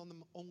disease on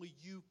them only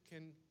you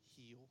can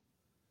heal,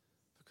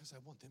 because I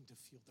want them to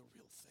feel the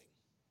real thing.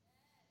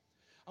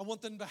 I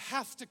want them to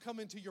have to come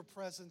into your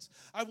presence.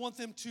 I want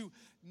them to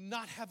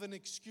not have an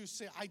excuse,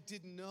 say, I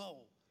didn't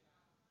know.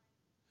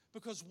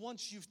 Because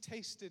once you've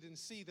tasted and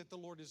see that the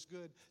Lord is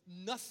good,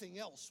 nothing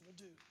else will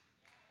do.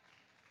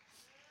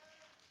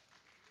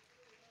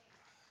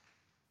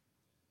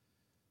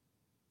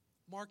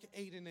 Mark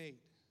 8:8.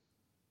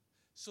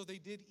 So they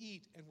did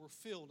eat and were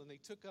filled, and they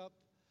took up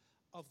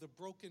of the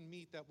broken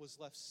meat that was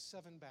left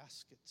 7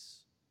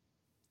 baskets.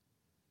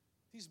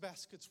 These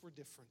baskets were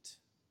different.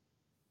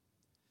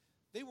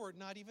 They were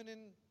not even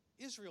in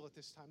Israel at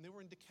this time. They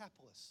were in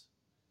Decapolis.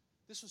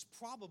 This was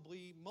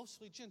probably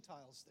mostly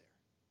Gentiles there.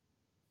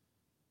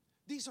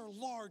 These are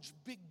large,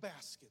 big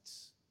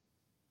baskets.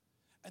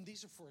 And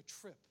these are for a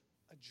trip,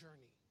 a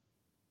journey.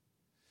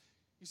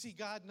 You see,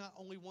 God not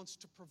only wants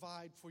to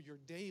provide for your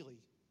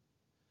daily,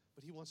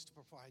 but He wants to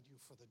provide you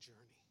for the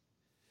journey.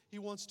 He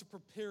wants to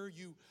prepare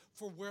you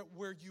for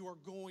where you are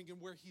going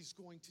and where He's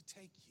going to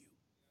take you.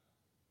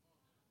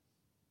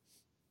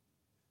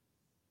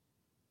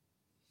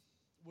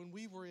 When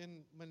we were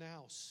in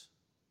Manaus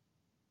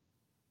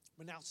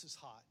is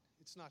hot.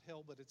 It's not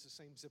hell, but it's the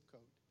same zip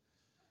code.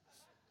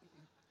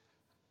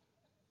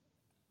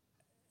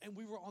 And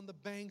we were on the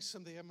banks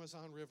of the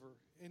Amazon River,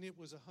 and it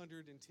was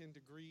 110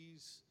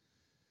 degrees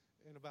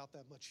and about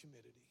that much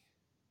humidity.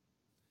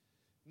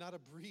 Not a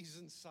breeze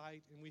in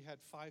sight, and we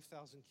had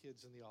 5,000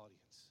 kids in the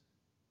audience.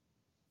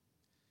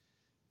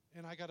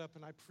 And I got up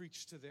and I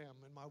preached to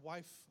them, and my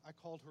wife, I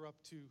called her up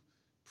to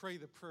pray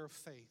the prayer of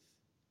faith.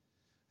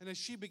 And as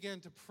she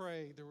began to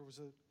pray, there was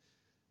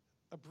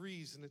a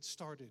breeze, and it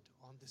started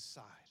on this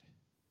side.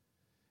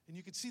 And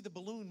you could see the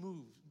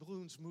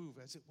balloons move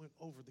as it went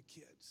over the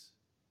kids.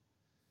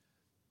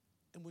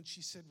 And when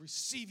she said,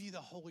 receive ye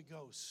the Holy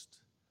Ghost,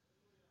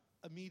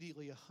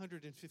 immediately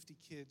 150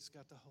 kids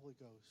got the Holy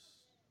Ghost.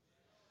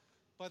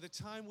 By the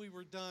time we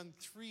were done,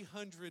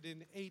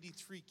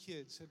 383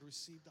 kids had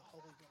received the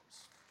Holy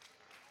Ghost.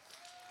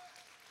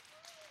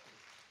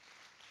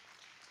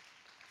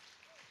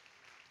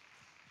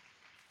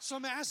 So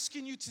I'm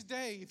asking you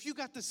today, if you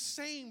got the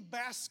same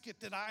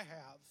basket that I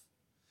have,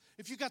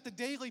 if you got the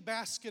daily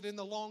basket and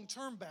the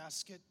long-term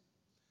basket,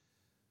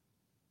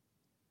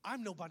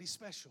 I'm nobody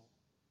special.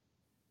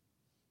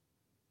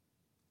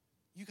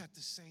 You got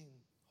the same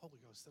Holy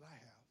Ghost that I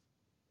have.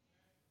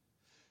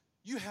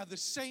 You have the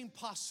same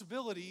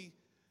possibility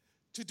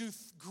to do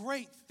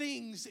great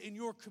things in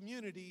your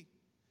community.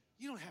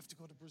 You don't have to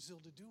go to Brazil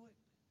to do it.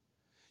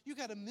 You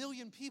got 1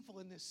 million people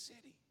in this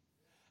city.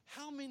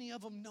 How many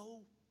of them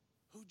know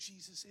who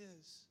Jesus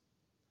is?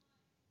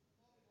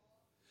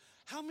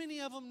 How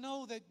many of them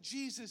know that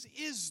Jesus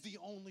is the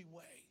only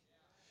way?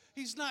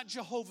 He's not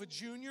Jehovah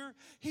Jr.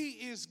 He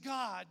is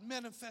God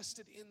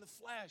manifested in the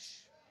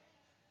flesh.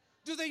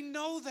 Do they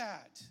know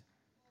that?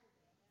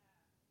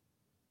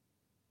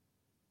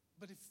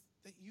 But if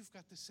you've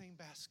got the same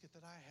basket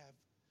that I have,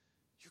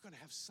 you're going to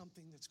have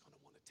something that's going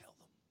to want to tell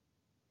them.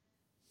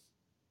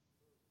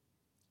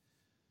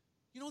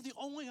 You know, the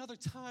only other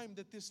time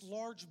that this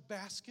large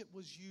basket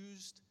was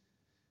used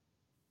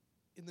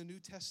in the New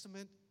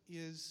Testament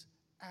is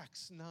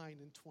Acts 9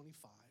 and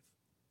 25.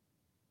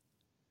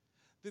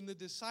 Then the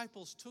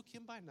disciples took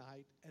him by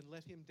night and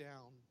let him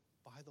down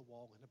by the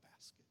wall in a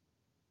basket.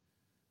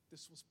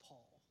 This was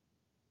Paul.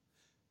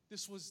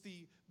 This was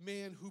the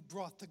man who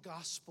brought the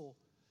gospel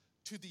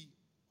to the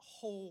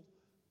whole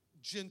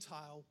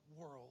Gentile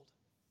world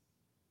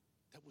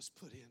that was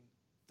put in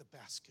the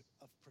basket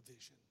of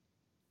provision.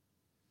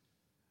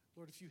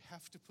 Lord, if you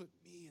have to put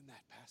me in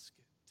that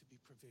basket to be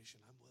provision,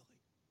 I'm willing.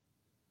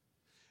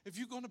 If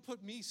you're going to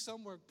put me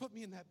somewhere, put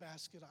me in that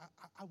basket.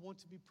 I want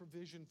to be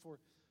provision for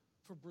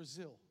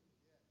Brazil.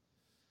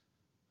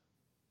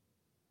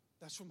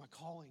 That's where my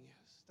calling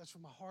is. That's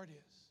where my heart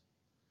is.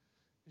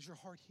 Is your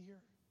heart here?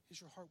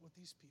 Is your heart with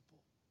these people?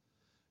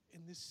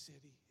 In this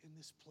city, in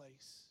this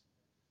place?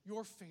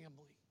 Your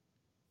family?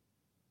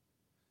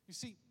 You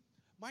see,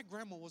 my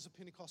grandma was a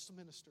Pentecostal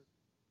minister.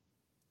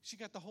 She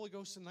got the Holy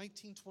Ghost in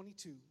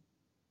 1922.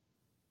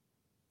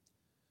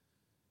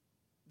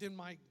 Then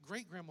my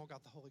great-grandma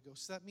got the Holy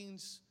Ghost. That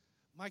means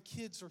my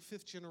kids are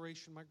 5th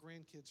generation, my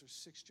grandkids are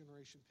 6th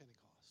generation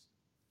Pentecost.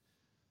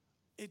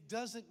 It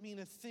doesn't mean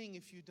a thing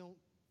if you don't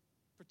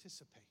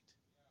participate.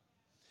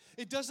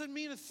 It doesn't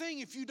mean a thing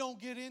if you don't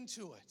get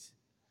into it.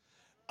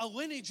 A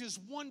lineage is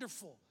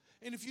wonderful,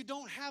 and if you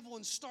don't have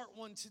one, start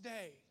one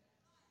today.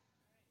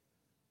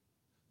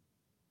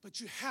 But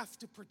you have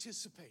to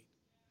participate.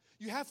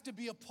 You have to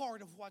be a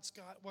part of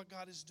what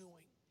God is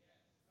doing.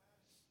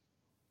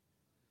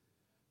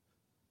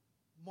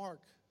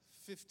 Mark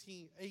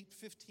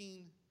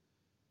 8:15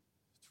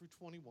 through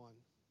 21.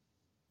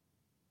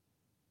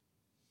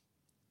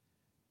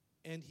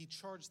 And he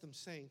charged them,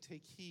 saying,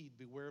 take heed,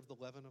 beware of the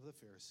leaven of the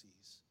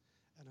Pharisees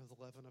and of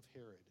the leaven of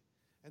Herod.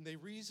 And they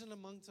reasoned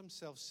among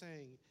themselves,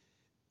 saying,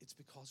 it's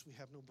because we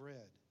have no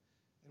bread.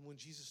 And when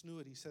Jesus knew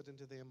it, he said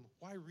unto them,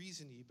 why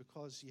reason ye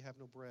because ye have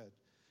no bread?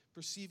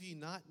 Perceive ye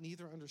not,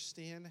 neither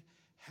understand?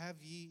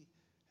 Have ye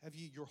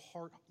your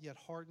heart yet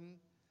hardened?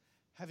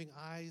 Having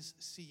eyes,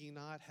 see ye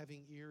not?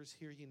 Having ears,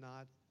 hear ye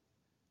not?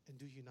 And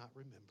do ye not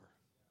remember?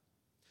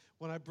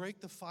 When I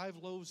break the 5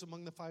 loaves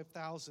among the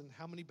 5,000,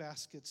 how many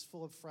baskets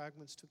full of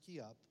fragments took ye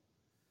up?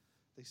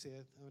 They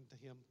said unto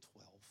him,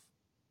 12.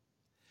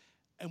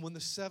 And when the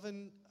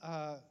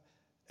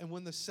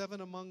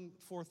 7 among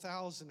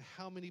 4,000,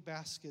 how many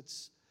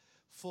baskets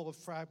full of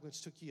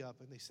fragments took ye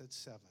up? And they said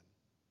 7.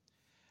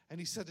 And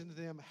he said unto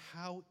them,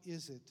 how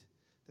is it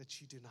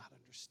that ye do not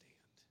understand?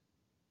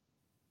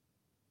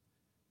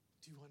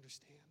 Do you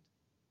understand?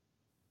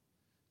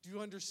 Do you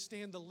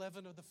understand the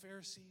leaven of the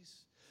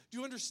Pharisees? Do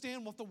you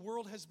understand what the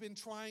world has been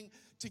trying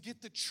to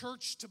get the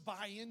church to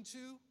buy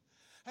into?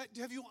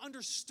 Have you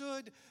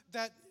understood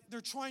that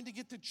they're trying to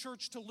get the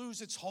church to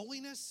lose its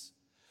holiness?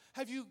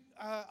 Have you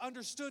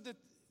understood that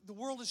the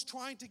world is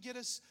trying to get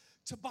us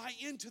to buy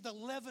into the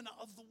leaven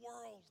of the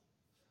world,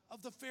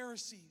 of the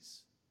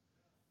Pharisees?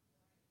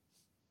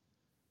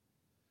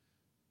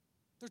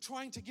 They're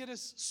trying to get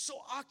us so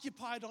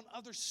occupied on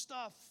other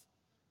stuff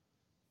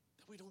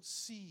that we don't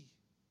see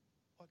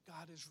what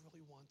God is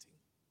really wanting.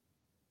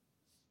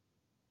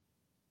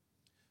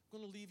 I'm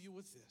going to leave you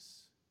with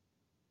this.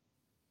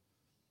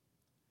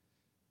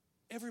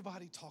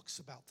 Everybody talks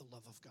about the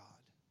love of God.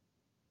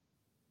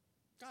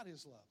 God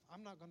is love.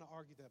 I'm not going to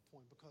argue that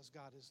point because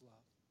God is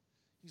love.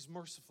 He's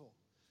merciful.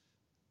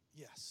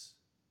 Yes.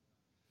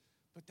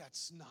 But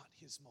that's not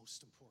his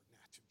most important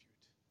attribute.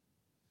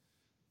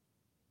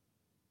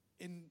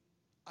 In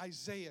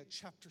Isaiah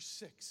chapter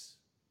 6,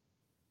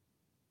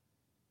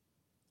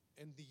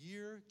 in the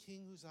year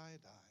King Uzziah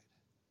died,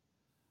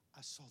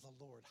 I saw the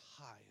Lord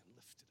high and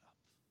lifted up,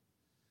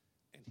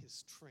 and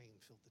his train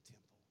filled the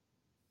temple.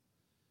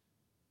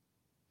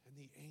 And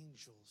the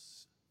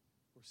angels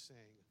were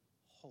saying,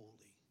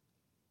 holy,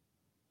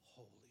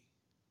 holy,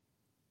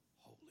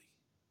 holy.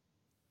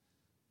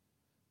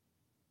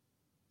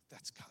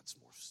 That's God's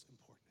most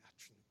important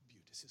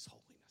attribute, is his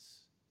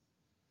holiness.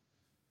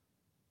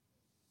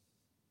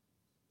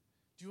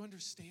 Do you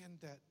understand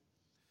that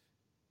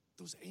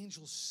those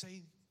angels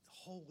say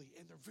holy,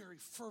 and they're very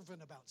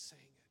fervent about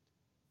saying it.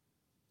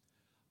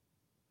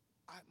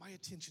 My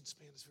attention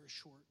span is very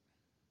short.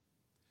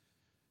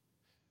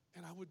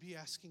 And I would be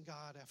asking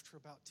God after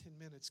about 10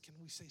 minutes, can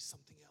we say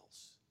something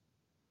else?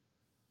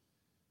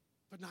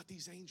 But not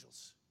these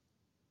angels.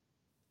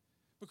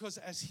 Because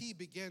as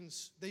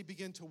they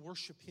begin to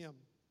worship him,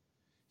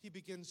 he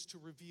begins to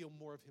reveal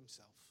more of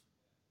himself.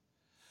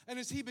 And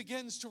as he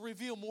begins to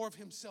reveal more of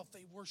himself,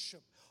 they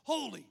worship,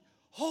 holy,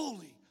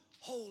 holy,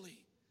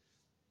 holy.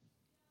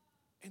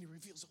 And he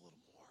reveals a little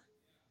more.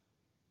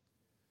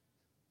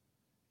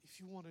 If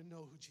you want to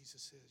know who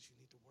Jesus is, you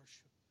need to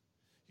worship.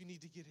 You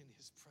need to get in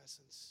his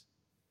presence.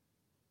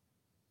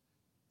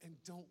 And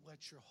don't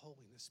let your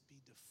holiness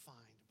be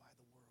defined by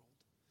the world.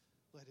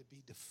 Let it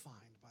be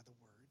defined by the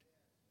word.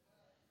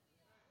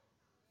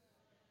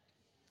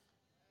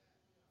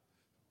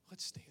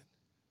 Let's stand.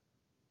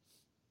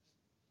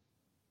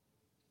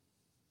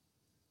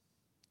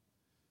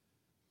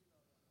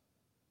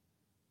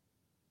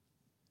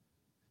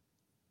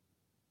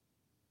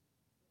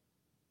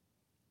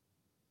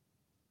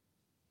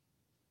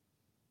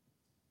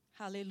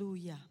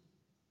 Hallelujah.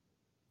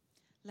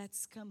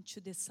 Let's come to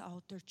this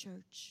altar,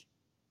 church.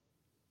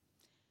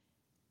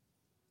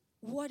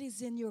 What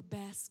is in your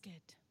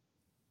basket?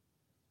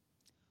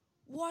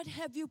 What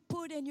have you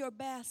put in your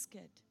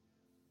basket?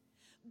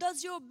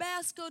 Does your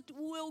basket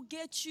will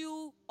get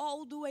you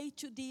all the way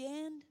to the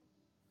end?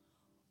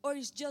 Or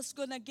is just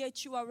going to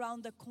get you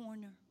around the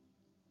corner?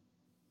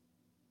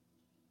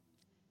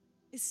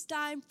 It's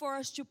time for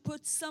us to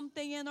put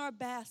something in our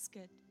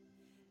basket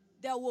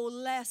that will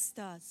last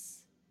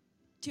us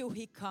till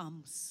he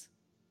comes.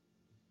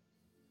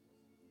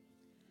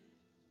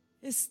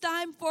 It's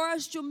time for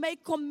us to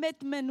make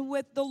commitment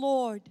with the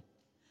Lord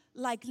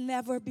like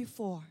never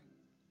before.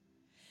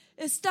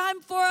 It's time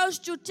for us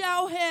to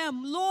tell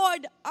him,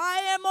 Lord, I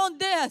am on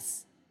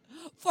this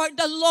for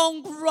the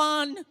long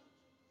run.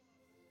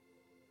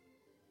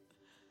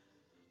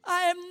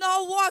 I am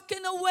not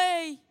walking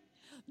away,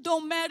 no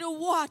matter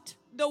what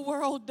the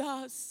world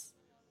does.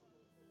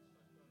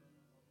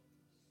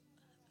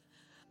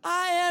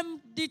 I am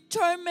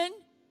determined.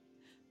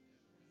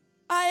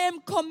 I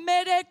am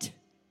committed.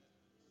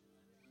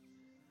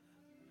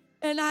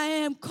 And I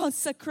am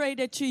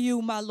consecrated to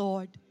you, my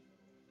Lord.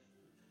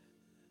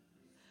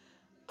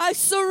 I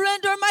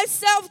surrender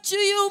myself to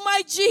you,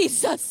 my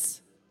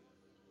Jesus.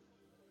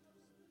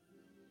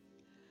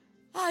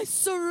 I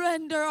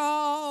surrender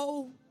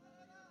all.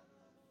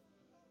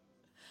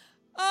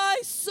 I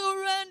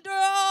surrender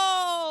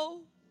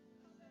all.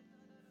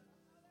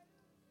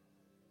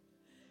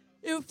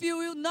 If you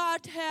will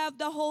not have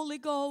the Holy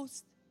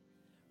Ghost,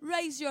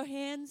 raise your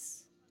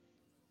hands.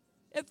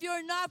 If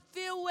you're not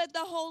filled with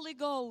the Holy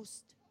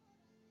Ghost,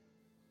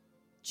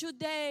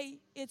 today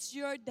it's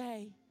your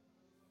day.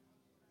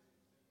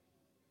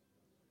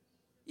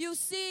 You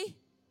see,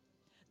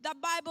 the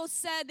Bible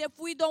said if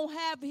we don't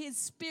have his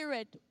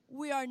spirit,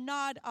 we are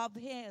not of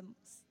him.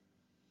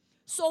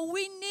 So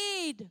we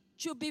need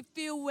to be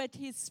filled with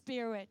his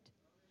spirit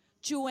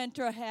to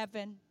enter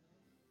heaven.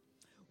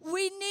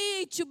 We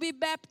need to be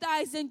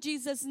baptized in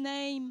Jesus'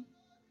 name.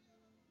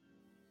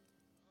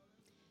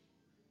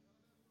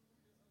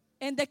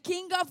 And the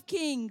King of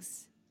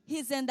Kings,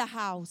 he's in the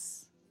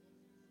house.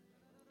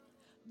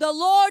 The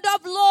Lord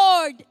of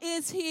Lords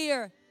is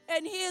here,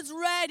 and he is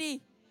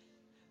ready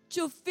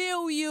to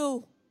fill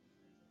you.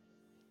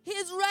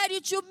 He's ready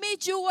to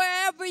meet you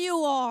wherever you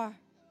are.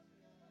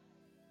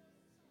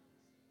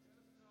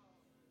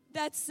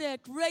 That's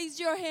it. Raise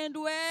your hand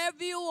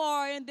wherever you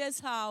are in this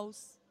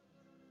house.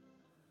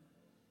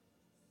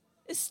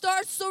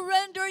 Start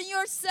surrendering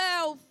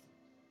yourself.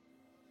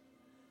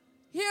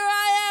 Here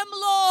I am,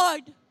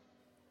 Lord.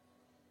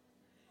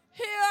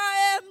 Here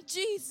I am,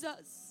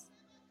 Jesus.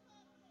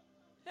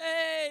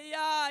 Hey,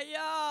 yeah.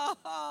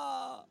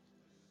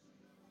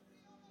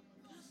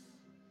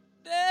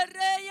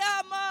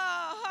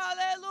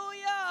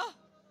 Hallelujah.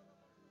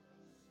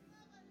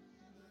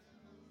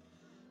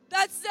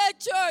 That's it,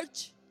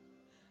 church.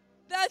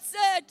 That's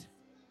it.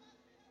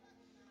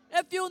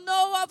 If you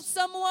know of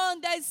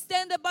someone that is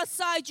standing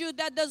beside you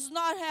that does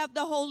not have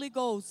the Holy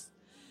Ghost,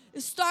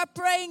 start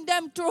praying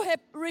them through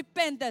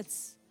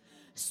repentance.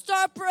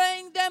 Start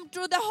praying them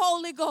through the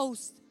Holy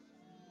Ghost.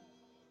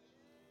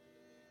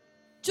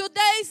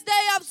 Today's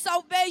day of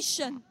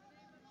salvation.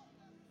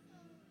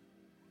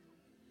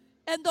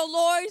 And the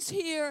Lord is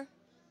here.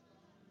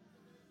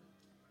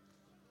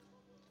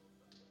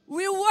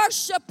 We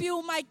worship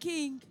you, my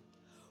King.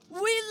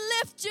 We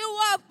lift you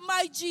up,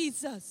 my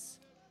Jesus.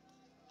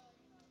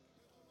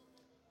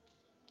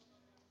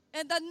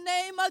 In the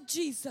name of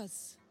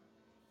Jesus,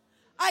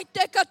 I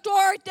take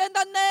authority in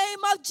the name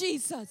of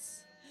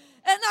Jesus.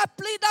 And I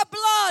plead the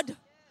blood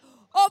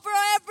over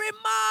every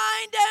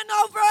mind and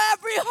over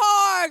every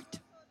heart.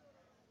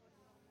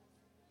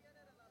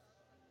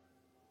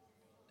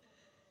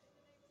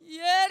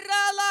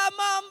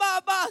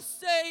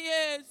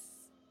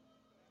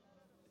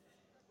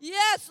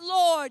 Yes,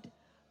 Lord,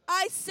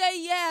 I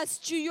say yes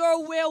to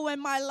your will in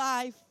my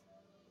life.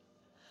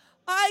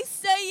 I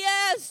say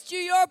yes to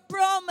your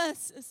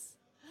promises.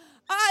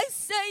 I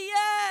say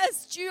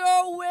yes to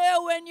your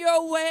will and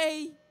your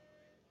way.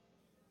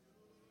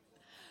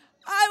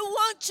 I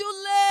want to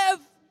live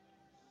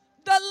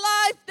the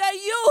life that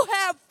you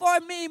have for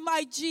me,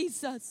 my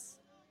Jesus.